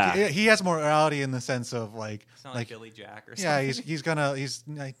 yeah, like he has morality in the sense of like It's not like Billy Jack or something. yeah,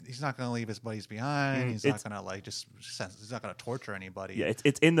 he's not gonna leave his buddies behind. He's not gonna like he's not gonna torture anybody. Yeah,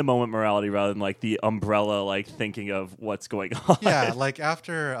 it's in the moment morality rather than like the umbrella like thinking of what's going on. Yeah, like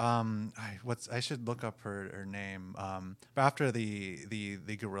after I should look up her name. But after the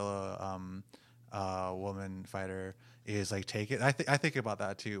gorilla woman fighter is like taken, I think about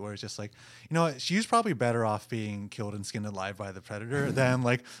that too, where it's just like what, she's probably better off being killed and skinned alive by the predator than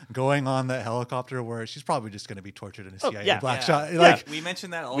like going on that helicopter where she's probably just going to be tortured in a CIA black shot. Like we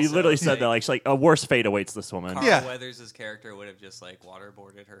mentioned that also. We literally said that like she's like a worse fate awaits this woman. Carl Weathers' character would have just like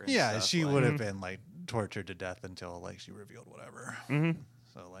waterboarded her. And stuff, she like, would have been like tortured to death until like she revealed whatever. Mm-hmm.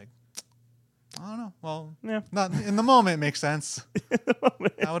 So like I don't know. Well, Yeah. not in the moment. It makes sense.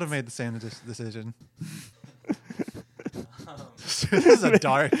 I would have made the same decision. This is a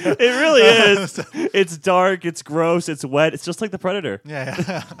dark. It really is. It's dark. It's gross. It's wet. It's just like the Predator.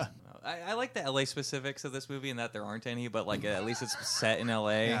 Yeah. I like the LA specifics of this movie and that there aren't any, but like at least it's set in LA.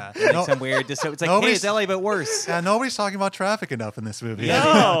 Yeah. Like some weird. It's like hey, it's LA, but worse. Yeah, nobody's talking about traffic enough in this movie. No,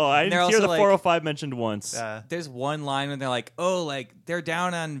 I They're didn't hear also the like- 405 mentioned once. Yeah. There's one line when they're like, "Oh, like they're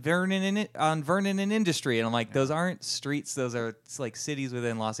down on Vernon and Industry," and I'm like, "Those aren't streets; those are like cities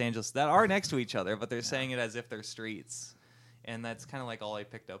within Los Angeles that are next to each other, but they're saying it as if they're streets." And that's kind of like all I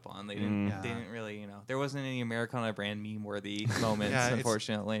picked up on. They didn't. Yeah. They didn't really. There wasn't any Americana brand meme worthy moments. Yeah,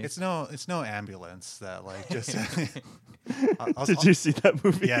 unfortunately, It's no ambulance that like just. Did you see that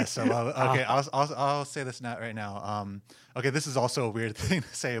movie? Yes. Okay. I'll say this right now. Okay, this is also a weird thing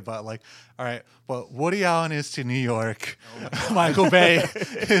to say, but like, all right, but Woody Allen is to New York, Michael Bay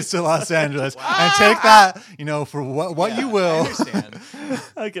is to Los Angeles, and take that, for what you I will. understand.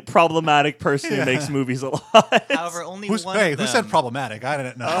 Like a problematic person who makes movies a lot. However, only Who one. said problematic? I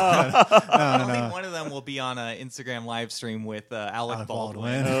didn't know. Only one of them will be on an Instagram live stream with Alec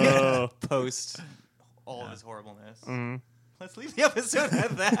Baldwin. Oh. Post all of his horribleness. Let's leave the episode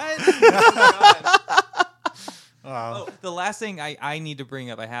at that. Oh, the last thing I need to bring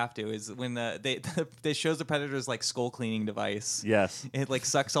up, I have to, is when they shows the Predator's like skull cleaning device. Yes. It like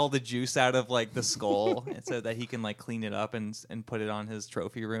sucks all the juice out of like the skull so that he can like clean it up and put it on his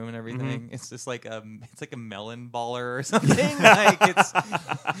trophy room and everything. It's just like it's like a melon baller or something. Like it's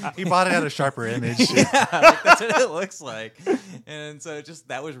He bought it at a sharper image. yeah, like, that's what it looks like. And so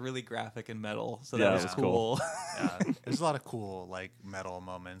that was really graphic and metal. So Yeah, that was it was cool. Yeah, there's a lot of cool like metal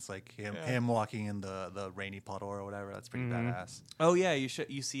moments, like him walking in the rainy puddle or whatever. That's pretty badass. Oh yeah, you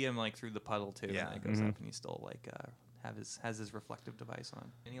see him like through the puddle too. Yeah. And it goes up and he still like has his reflective device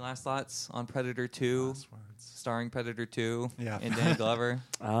on. Any last thoughts on Predator 2, Last words. starring Predator 2 Yeah. and Danny Glover?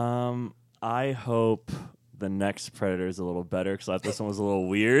 I hope the next Predator is a little better because I thought this one was a little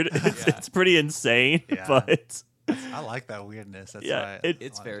weird. It's pretty insane, Yeah. but I like that weirdness. That's Yeah, why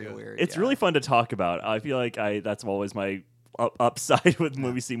it's Very weird. it's really fun to talk about. I feel like that's always my upside with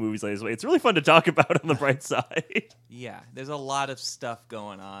movies like this way. It's really fun to talk about on the bright side. Yeah, there's a lot of stuff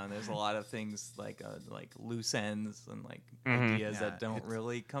going on. There's a lot of things like loose ends and like ideas that don't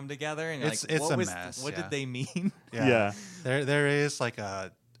really come together. And it's a mess. What did they mean? Yeah. There is like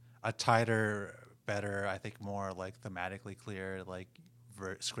a tighter, better, I think more like thematically clear like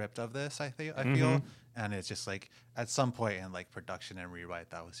script of this. I feel, and it's just like at some point in like production and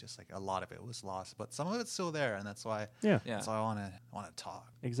rewrite, that was just like a lot of it was lost, but some of it's still there, and that's why. That's why I want to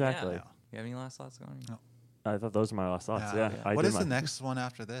talk. Exactly. Yeah. You have any last thoughts going? No. I thought those were my last thoughts. Yeah. What is the next one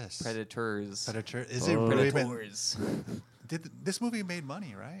after this? Predators. Is it really Predators. Did this movie made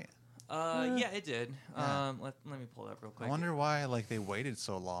money, right? Yeah, it did. Let me pull it up real quick. I wonder why like they waited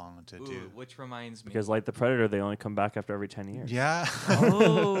so long to do. Which reminds me, because like the Predator, they only come back after every 10 years. Yeah.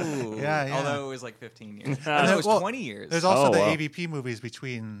 Oh. Yeah. Although it was like 15 years. And No, it was 20 years. There's also the AVP movies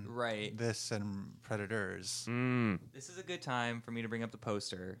between this and Predators. This is a good time for me to bring up the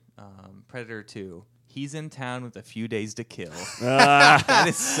poster. Predator 2. He's in town with a few days to kill. That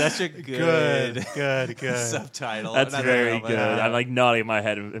is such a good subtitle. That's very good. I'm like nodding my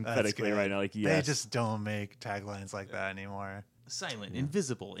head emphatically right now. Like, yes. They just don't make taglines like that anymore. Silent,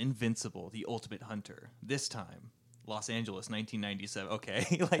 invisible, invincible, the ultimate hunter. This time, Los Angeles, 1997. Okay,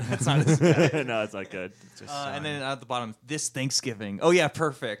 like that's not as good. No, it's not good. It's just and then at the bottom, this Thanksgiving. Oh yeah,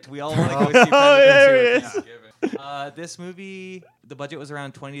 perfect. We all want to go see Predator 2 at Thanksgiving. This movie, the budget was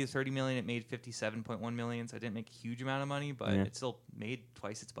around 20 to 30 million. It made 57.1 million, so it didn't make a huge amount of money, but it still made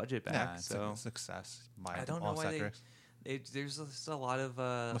twice its budget back. Yeah, it's so a success. I don't know why there's just a lot of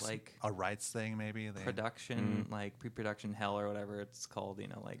like a rights thing, maybe production, like pre-production hell or whatever it's called. You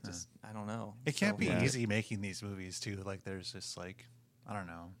know, like just I don't know. It can't be easy making these movies too. Like there's just like I don't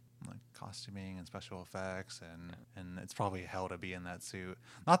know, like costuming and special effects, and it's probably hell to be in that suit.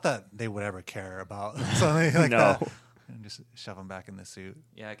 Not that they would ever care about something like that. And just shove him back in the suit.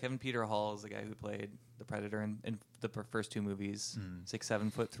 Yeah, Kevin Peter Hall is the guy who played the Predator in the first two movies.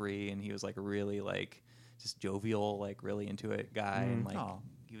 6'7", and he was like really like just jovial, like really into it guy, and like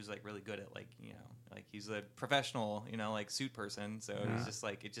he was like really good at like like he's a professional like suit person. So he's just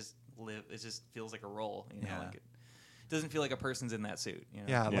like it just feels like a role. Like it doesn't feel like a person's in that suit.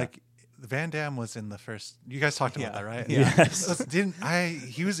 Like Van Damme was in the first. You guys talked about that, right? Yeah. Yes.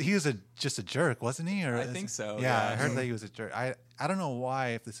 He was just a jerk, wasn't he? Or I think so. Yeah, I heard that he was a jerk. I don't know why,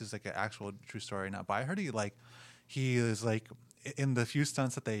 if this is like an actual true story or not, but I heard he was like in the few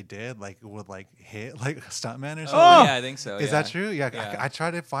stunts that they did, like would like hit like a stuntman or something. Oh yeah, I think so. Is that true? Yeah. I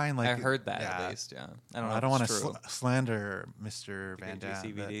tried to find like I heard that at least. Yeah, I don't know. I don't want to slander Mr. Van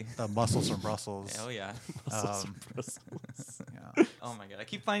Damme. The muscles from Brussels. Oh yeah, muscles from Brussels. Yeah. Oh my god, I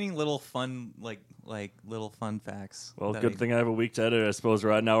keep finding little fun like little fun facts. Well, good thing I have a week to edit. I suppose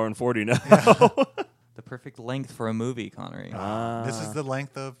we're at an hour and 40 now. The perfect length for a movie, Konnery. This is the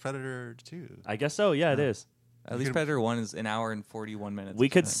length of Predator 2. I guess so. Yeah, it is. At least Predator 1 is an hour and 41 minutes. We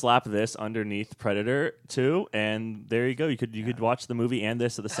could slap this underneath Predator 2, and there you go. You could watch the movie and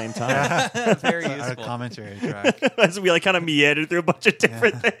this at the same time. Very Our useful. commentary track. As we like kind of meander through a bunch of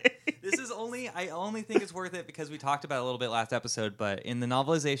different things. This is I only think it's worth it because we talked about it a little bit last episode, but in the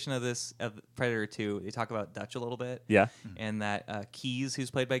novelization of Predator 2, they talk about Dutch a little bit. Yeah. And that Keyes,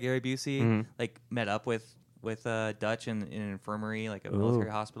 who's played by Gary Busey, like met up with Dutch in an infirmary, like a military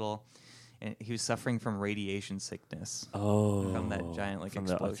hospital. And he was suffering from radiation sickness. From that giant from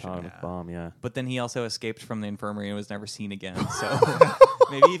explosion. The atomic bomb, yeah. But then he also escaped from the infirmary and was never seen again. So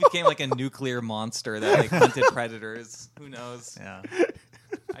maybe he became like a nuclear monster that like hunted predators. Who knows? Yeah.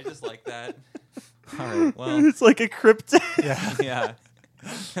 I just like that. All right. Well, It's like a cryptid. yeah.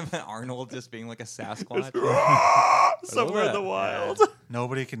 Arnold just being like a Sasquatch. Somewhere in the wild. Yeah.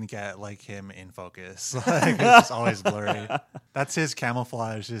 Nobody can get like him in focus. Like, it's just always blurry. That's his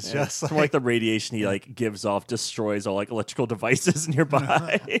camouflage. Is just like the radiation he like gives off destroys all like electrical devices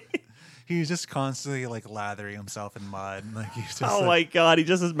nearby. He's just constantly like lathering himself in mud. Like he's just my god, he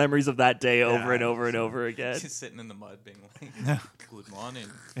just has memories of that day over and over and over again. Just sitting in the mud being like, "Good morning,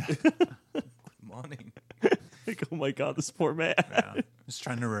 good morning." Like, oh my god, this poor man. Yeah. Just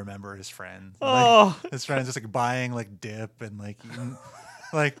trying to remember his friends. Oh. Like, his friends just like buying like dip and like eating,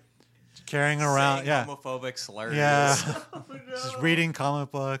 like carrying around homophobic slurs. Yeah. Just reading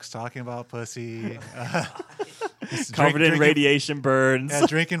comic books, talking about pussy. Covered in radiation burns. Yeah,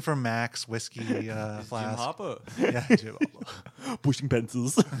 drinking from Max whiskey flask. Jim Hopper. Yeah, Jim Hopper. Pushing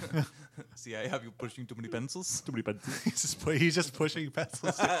pencils. See, I have you pushing too many pencils. Too many pencils. He's just pushing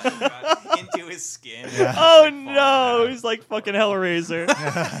pencils into his skin. Yeah. Oh no, he's like fucking Hellraiser.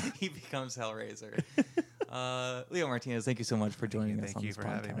 He becomes Hellraiser. Leo Martinez, thank you so much for joining us. Thank on you this for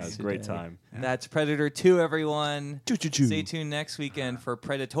having podcast me. That was a great today. time. That's Predator 2, everyone. Choo-choo-choo. Stay tuned next weekend for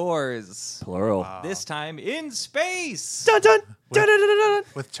Predators. Plural. Wow. This time in space Dun, dun, dun, dun, dun, dun.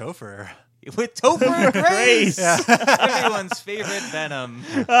 With Topher. with Topher Grace, Grace. everyone's favorite Venom.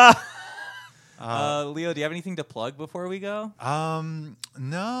 Leo, do you have anything to plug before we go?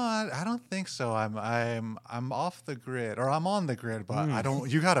 No, I don't think so. I'm off the grid, or I'm on the grid, but I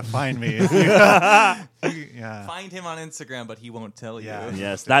don't. You gotta find me. Yeah, Find him on Instagram, but he won't tell you. Yeah.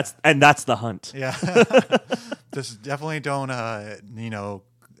 Yes, that's the hunt. yeah. Just definitely don't.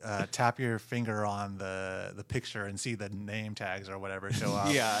 Tap your finger on the picture and see the name tags or whatever show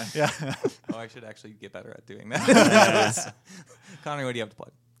up. Yeah. Yeah. Oh, I should actually get better at doing that. Connery, what do you have to plug?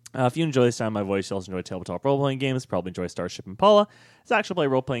 If you enjoy the sound of my voice, you also enjoy tabletop role-playing games, probably enjoy Starship Impala. It's an actual play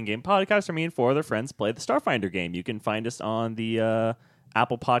role-playing game podcast where me and 4 other friends play the Starfinder game. You can find us on the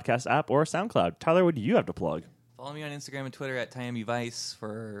Apple Podcast app or SoundCloud. Tyler, what do you have to plug? Follow me on Instagram and Twitter at TiamiVice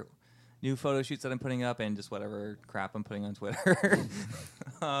for new photo shoots that I'm putting up and just whatever crap I'm putting on Twitter.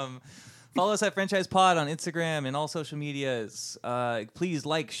 Follow us at Friendchise Pod on Instagram and all social medias. Please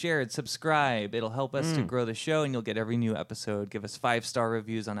like, share, and subscribe. It'll help us to grow the show, and you'll get every new episode. Give us 5-star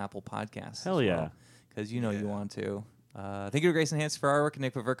reviews on Apple Podcasts. Hell yeah. Because you know you want to. Thank you to Grayson Hansen for our work and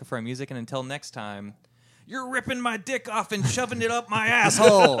Nick Paverka for our music. And until next time, you're ripping my dick off and shoving it up my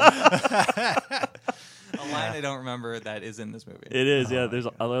asshole. A line I don't remember that is in this movie. It is, yeah. There's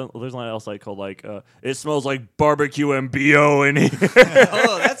a line else called it smells like barbecue and BO in here.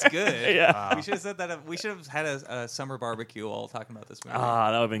 Oh, that's good. Yeah. We should have said that. We should have had a summer barbecue while talking about this movie.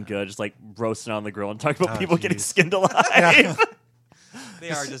 That would have been good. Just like roasting on the grill and talking about people getting geez. skinned alive.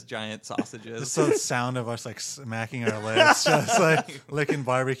 They are just giant sausages. Just the sound of us like smacking our lips, just like licking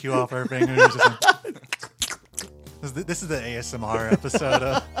barbecue off our fingers. Just like, this is the ASMR episode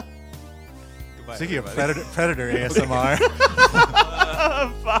of. Goodbye, Speaking of everybody. Predator ASMR.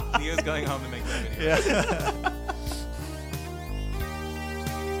 Leo's going home to make that video. Yeah.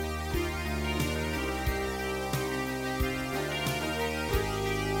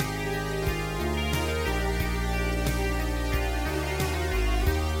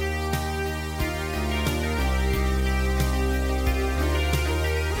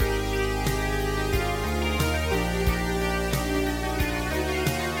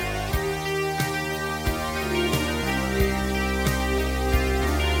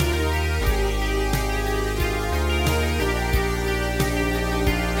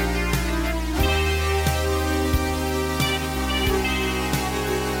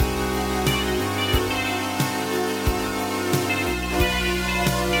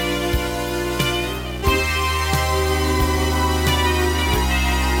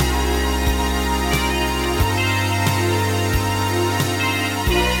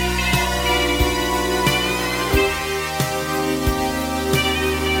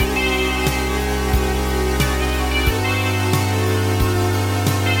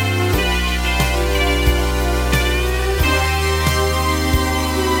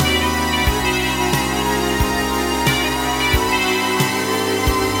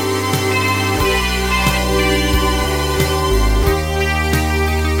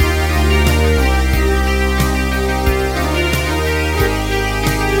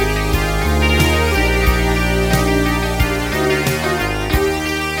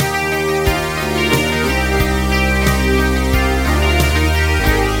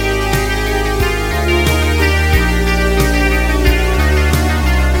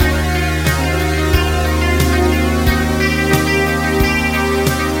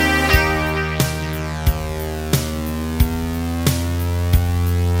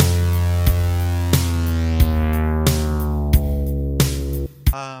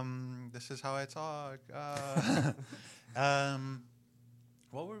 This is how I talk.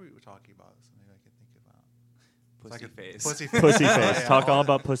 What were we talking about? Something I can think about. Pussy face. Pussy face. Pussy face. Yeah. Talk all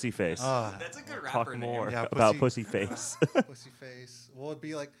about pussy face. That's a good rapper Talk more Yeah, about pussy- pussy face. Pussy face. Well, it'd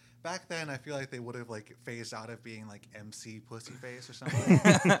be like back then. I feel like they would have like phased out of being like MC Pussy Face or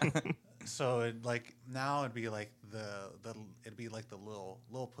something. So it like now it'd be like it'd be like the little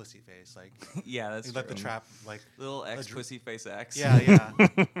pussy face. Like Yeah, that's you true. let the trap like Little X dr- pussy face X. yeah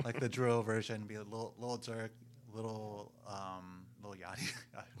like the drill version be a little jerk, little Yachty.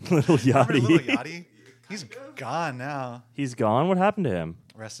 Little Remember Little Yachty. Yachty? He's gone now. He's gone. What happened to him?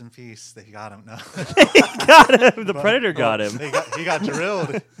 Rest in peace. They got him. No. Got him. The Predator got him. He got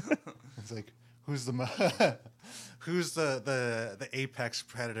drilled. It's like who's the who's the apex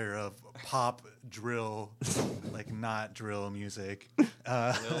predator of pop drill, like not drill music? Lil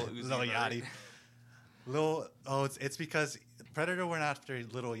Yachty. It's because Predator went after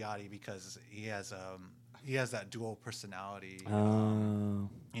Lil Yachty because he has he has that dual personality. Oh.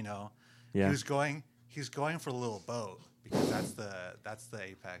 You know, Yeah. he's going for the little boat because that's the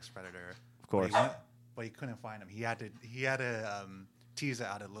apex predator. Of course. But he couldn't find him. He had to tease it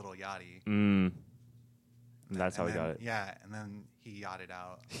out of Little Yachty. That's how he got it. Yeah, and then he yachted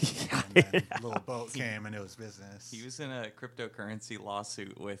out. Yeah. And then Little Boat came, and it was business. He was in a cryptocurrency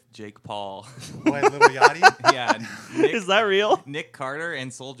lawsuit with Jake Paul. Boy, Little Yachty? Yeah. Is that real? Nick Carter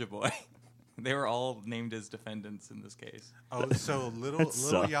and Soulja Boy. They were all named as defendants in this case. Oh, so Little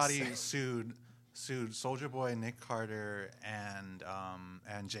sucks. Yachty sued Soulja Boy, Nick Carter, and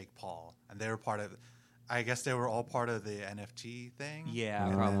Jake Paul, and they were part of. I guess they were all part of the NFT thing. Yeah,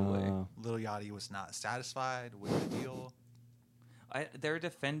 and probably. Little Yachty was not satisfied with the deal. They're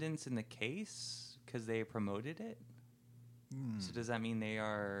defendants in the case because they promoted it. So does that mean they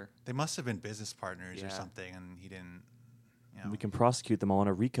are? They must have been business partners or Yeah. something, and he didn't. You know. We can prosecute them all on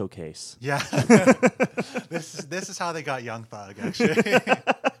a RICO case. Yeah, this is how they got Young Thug actually.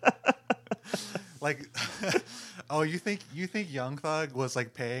 Like, oh, you think Young Thug was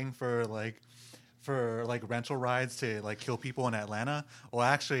like paying for rental rides to like kill people in Atlanta? Well,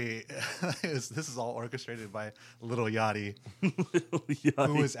 actually, this is all orchestrated by Little Yachty,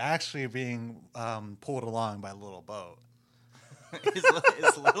 who was actually being pulled along by Little Boat. Is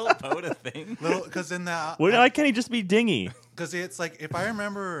Little Boat a thing? Because in that, Why can't he just be Dingy? because it's like if I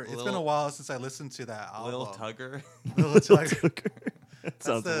remember, it's been a while since I listened to that album. Little Tugger. Little Tugger. That That's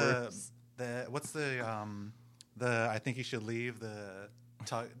sounds worse. what's the I think you should leave the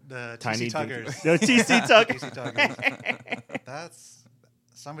Tiny TC Tuggers. No, TC Tucker. TC Tuggers. That's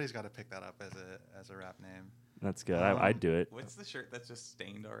somebody's got to pick that up as a rap name. That's good. I'd do it. What's the shirt that's just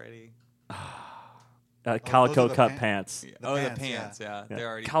stained already? Calico those are the cut pants. The pants, pants. Yeah. Yeah. They're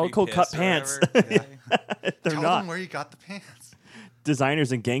already Calico cut pre-pissed or pants. whatever. They're Tell not. them where you got the pants.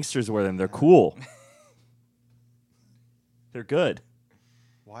 Designers and gangsters wear them. They're cool. They're good.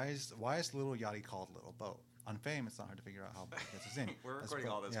 Why is Little Yachty called Little Boat? On Fame, it's not hard to figure out how big it's his name. We're recording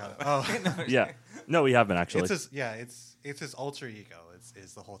all this. Yeah. By the way. Oh. Yeah. No, we haven't actually. It's his alter ego.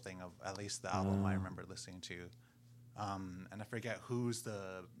 Is the whole thing of at least the album I remember listening to. And I forget who's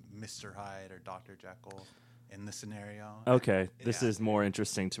the Mr. Hyde or Dr. Jekyll in the scenario. Okay, this Yeah. is more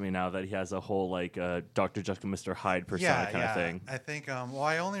interesting to me now that he has a whole like Dr. Jekyll, Mr. Hyde persona kind of thing. I think.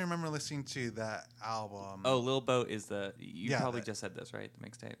 I only remember listening to that album. Oh, Lil Boat is the. You Yeah, probably the- just said this, right? The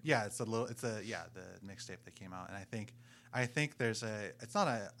mixtape. Yeah, the mixtape that came out, and I think there's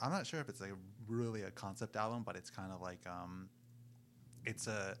I'm not sure if it's like really a concept album, but it's kind of like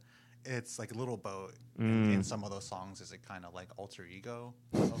it's like Little Boat in some of those songs is a kind of like alter ego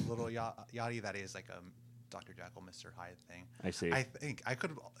of Little Yachty that is like a Dr. Jekyll, Mr. Hyde thing. I see.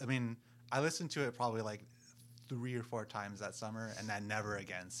 I listened to it probably like 3 or 4 times that summer, and then never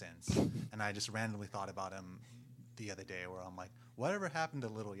again since. And I just randomly thought about him the other day, where I'm like, whatever happened to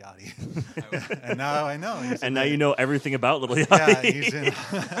Little Yachty? And now I know. And now you know everything about Little Yeah, Yachty. he's in.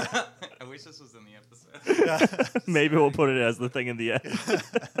 I wish this was in the episode. Maybe we'll put it as the thing in the end.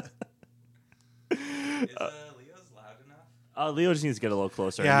 Is Leo's loud enough? Leo just needs to get a little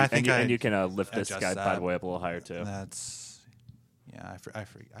closer. Yeah, I and think and you can lift this adjust guy that. bad boy up a little higher too. That's I've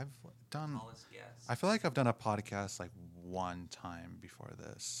done. Tallest guess. I feel like I've done a podcast like one time before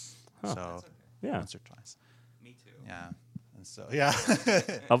this, Huh. so Yeah. once or twice. Me too. Yeah, and so yeah.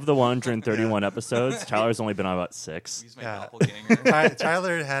 Of the 131 episodes, Tyler's only been on about 6. Use my Yeah. doppelganger.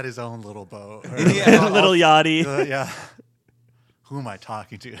 Tyler had his own little boat. Yeah. Little Yachty. Yeah. Who am I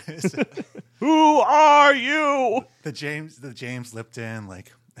talking to? Who are you? the James Lipton,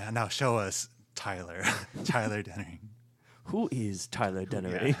 like, now show us Tyler Dennering. Who is Tyler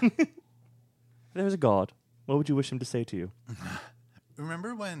Dennery? There's a God. What would you wish him to say to you?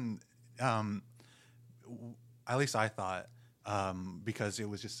 Remember when, at least I thought, because it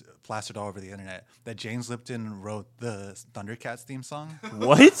was just plastered all over the internet, that James Lipton wrote the Thundercats theme song?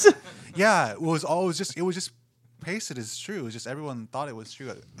 What? Yeah, it was just pasted as true. It was just everyone thought it was true,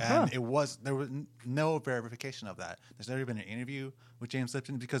 and there was no verification of that. There's never been an interview with James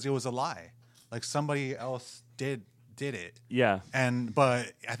Lipton because it was a lie. Like somebody else did it. Yeah.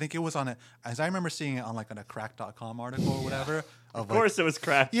 But I think it was as I remember seeing it on like on a crack.com article or whatever. Of course it was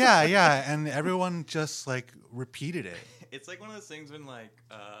crap. Yeah, and everyone just like repeated it. It's like one of those things when like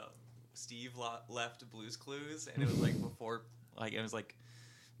Steve left Blue's Clues, and it was like before, like it was like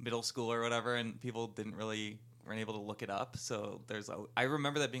middle school or whatever, and people weren't able to look it up. So I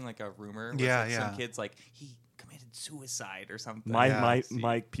remember that being like a rumor. Yeah, like yeah. Some kids like he committed suicide or something.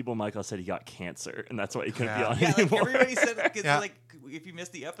 Michael said he got cancer, and that's why he couldn't be Yeah. on Yeah, like anymore. everybody said because Yeah. like if you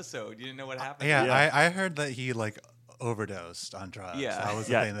missed the episode, you didn't know what happened. Yeah, Yeah. I heard that he like overdosed on drugs. Yeah. That was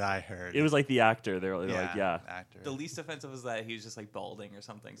the thing that I heard. It was like the actor. They're like, actor. The least offensive was that he was just like balding or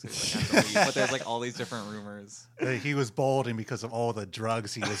something. So he's like, have to leave. But there's like all these different rumors. He was balding because of all the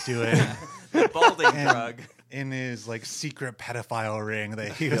drugs he was doing. The balding drug. In his like secret pedophile ring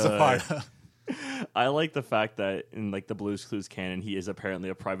that he was a part of. I like the fact that in like the Blue's Clues canon, he is apparently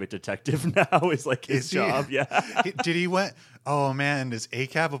a private detective now. Is like his job. Yeah. Did he went? Oh man, does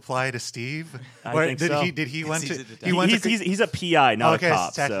ACAB apply to Steve? I Or think did so. he? Did he went He's to? a detective. He went to. He's a PI, not okay, a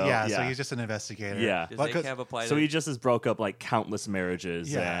cop. so So he's just an investigator. Yeah. Does But 'cause- ACAB apply So to he just has broke up like countless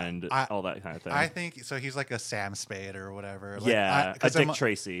marriages Yeah, and all that kind of thing. I think so. He's like a Sam Spade or whatever. Like, yeah, a 'cause Dick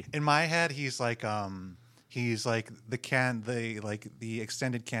Tracy. In my head, he's like the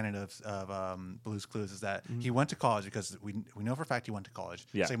extended canon of Blue's Clues is that he went to college because we know for a fact he went to college.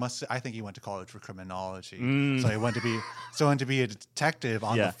 Yeah. So I think he went to college for criminology. So he went to be a detective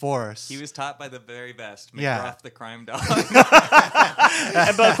on the force. He was taught by the very best. McGruff, Yeah. the crime dog.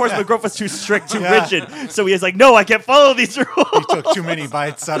 But of course, McGruff was too strict, too rigid. So he was like, "No, I can't follow these rules. He took too many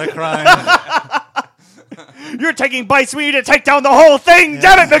bites out of crime. You're taking bites. We need to take down the whole thing.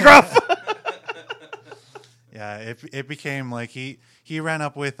 Damn it, McGruff." Yeah, it became like he ran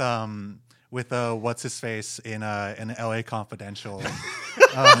up with what's his face in L.A. Confidential.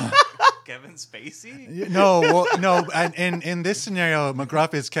 Kevin Spacey? No. And in this scenario,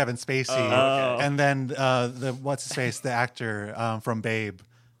 McGruff is Kevin Spacey, okay. and then the what's his face, the actor from Babe,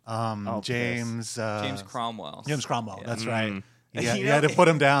 James Cromwell. James Cromwell. Yeah. That's right. Yeah, You you had know, to put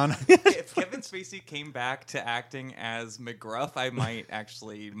him down. If Kevin Spacey came back to acting as McGruff, I might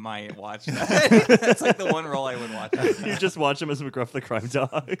watch that. That's like the one role I would watch. You just watch him as McGruff, the crime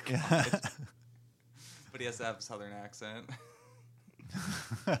dog. But he has to have a southern accent.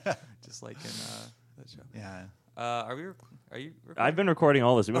 Just like in that show. Yeah. Are you recording? I've been recording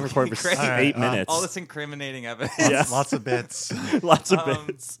all this. We've been recording for great. 8 minutes. All this incriminating evidence. Yeah. Lots of bits. Lots of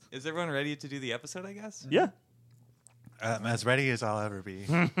bits. Is everyone ready to do the episode, I guess? Yeah. As ready as I'll ever be.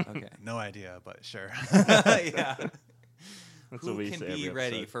 Okay. No idea, but sure. Yeah. That's Who what we can say be every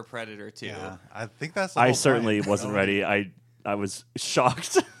ready episode. for Predator 2? Yeah, I think that's. The I whole certainly point. wasn't ready. I was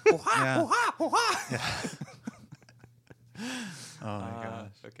shocked. Yeah. Oh my gosh.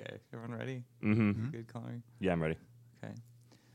 Okay. Everyone ready? Mm-hmm. Good, Konnery? Yeah, I'm ready. Okay.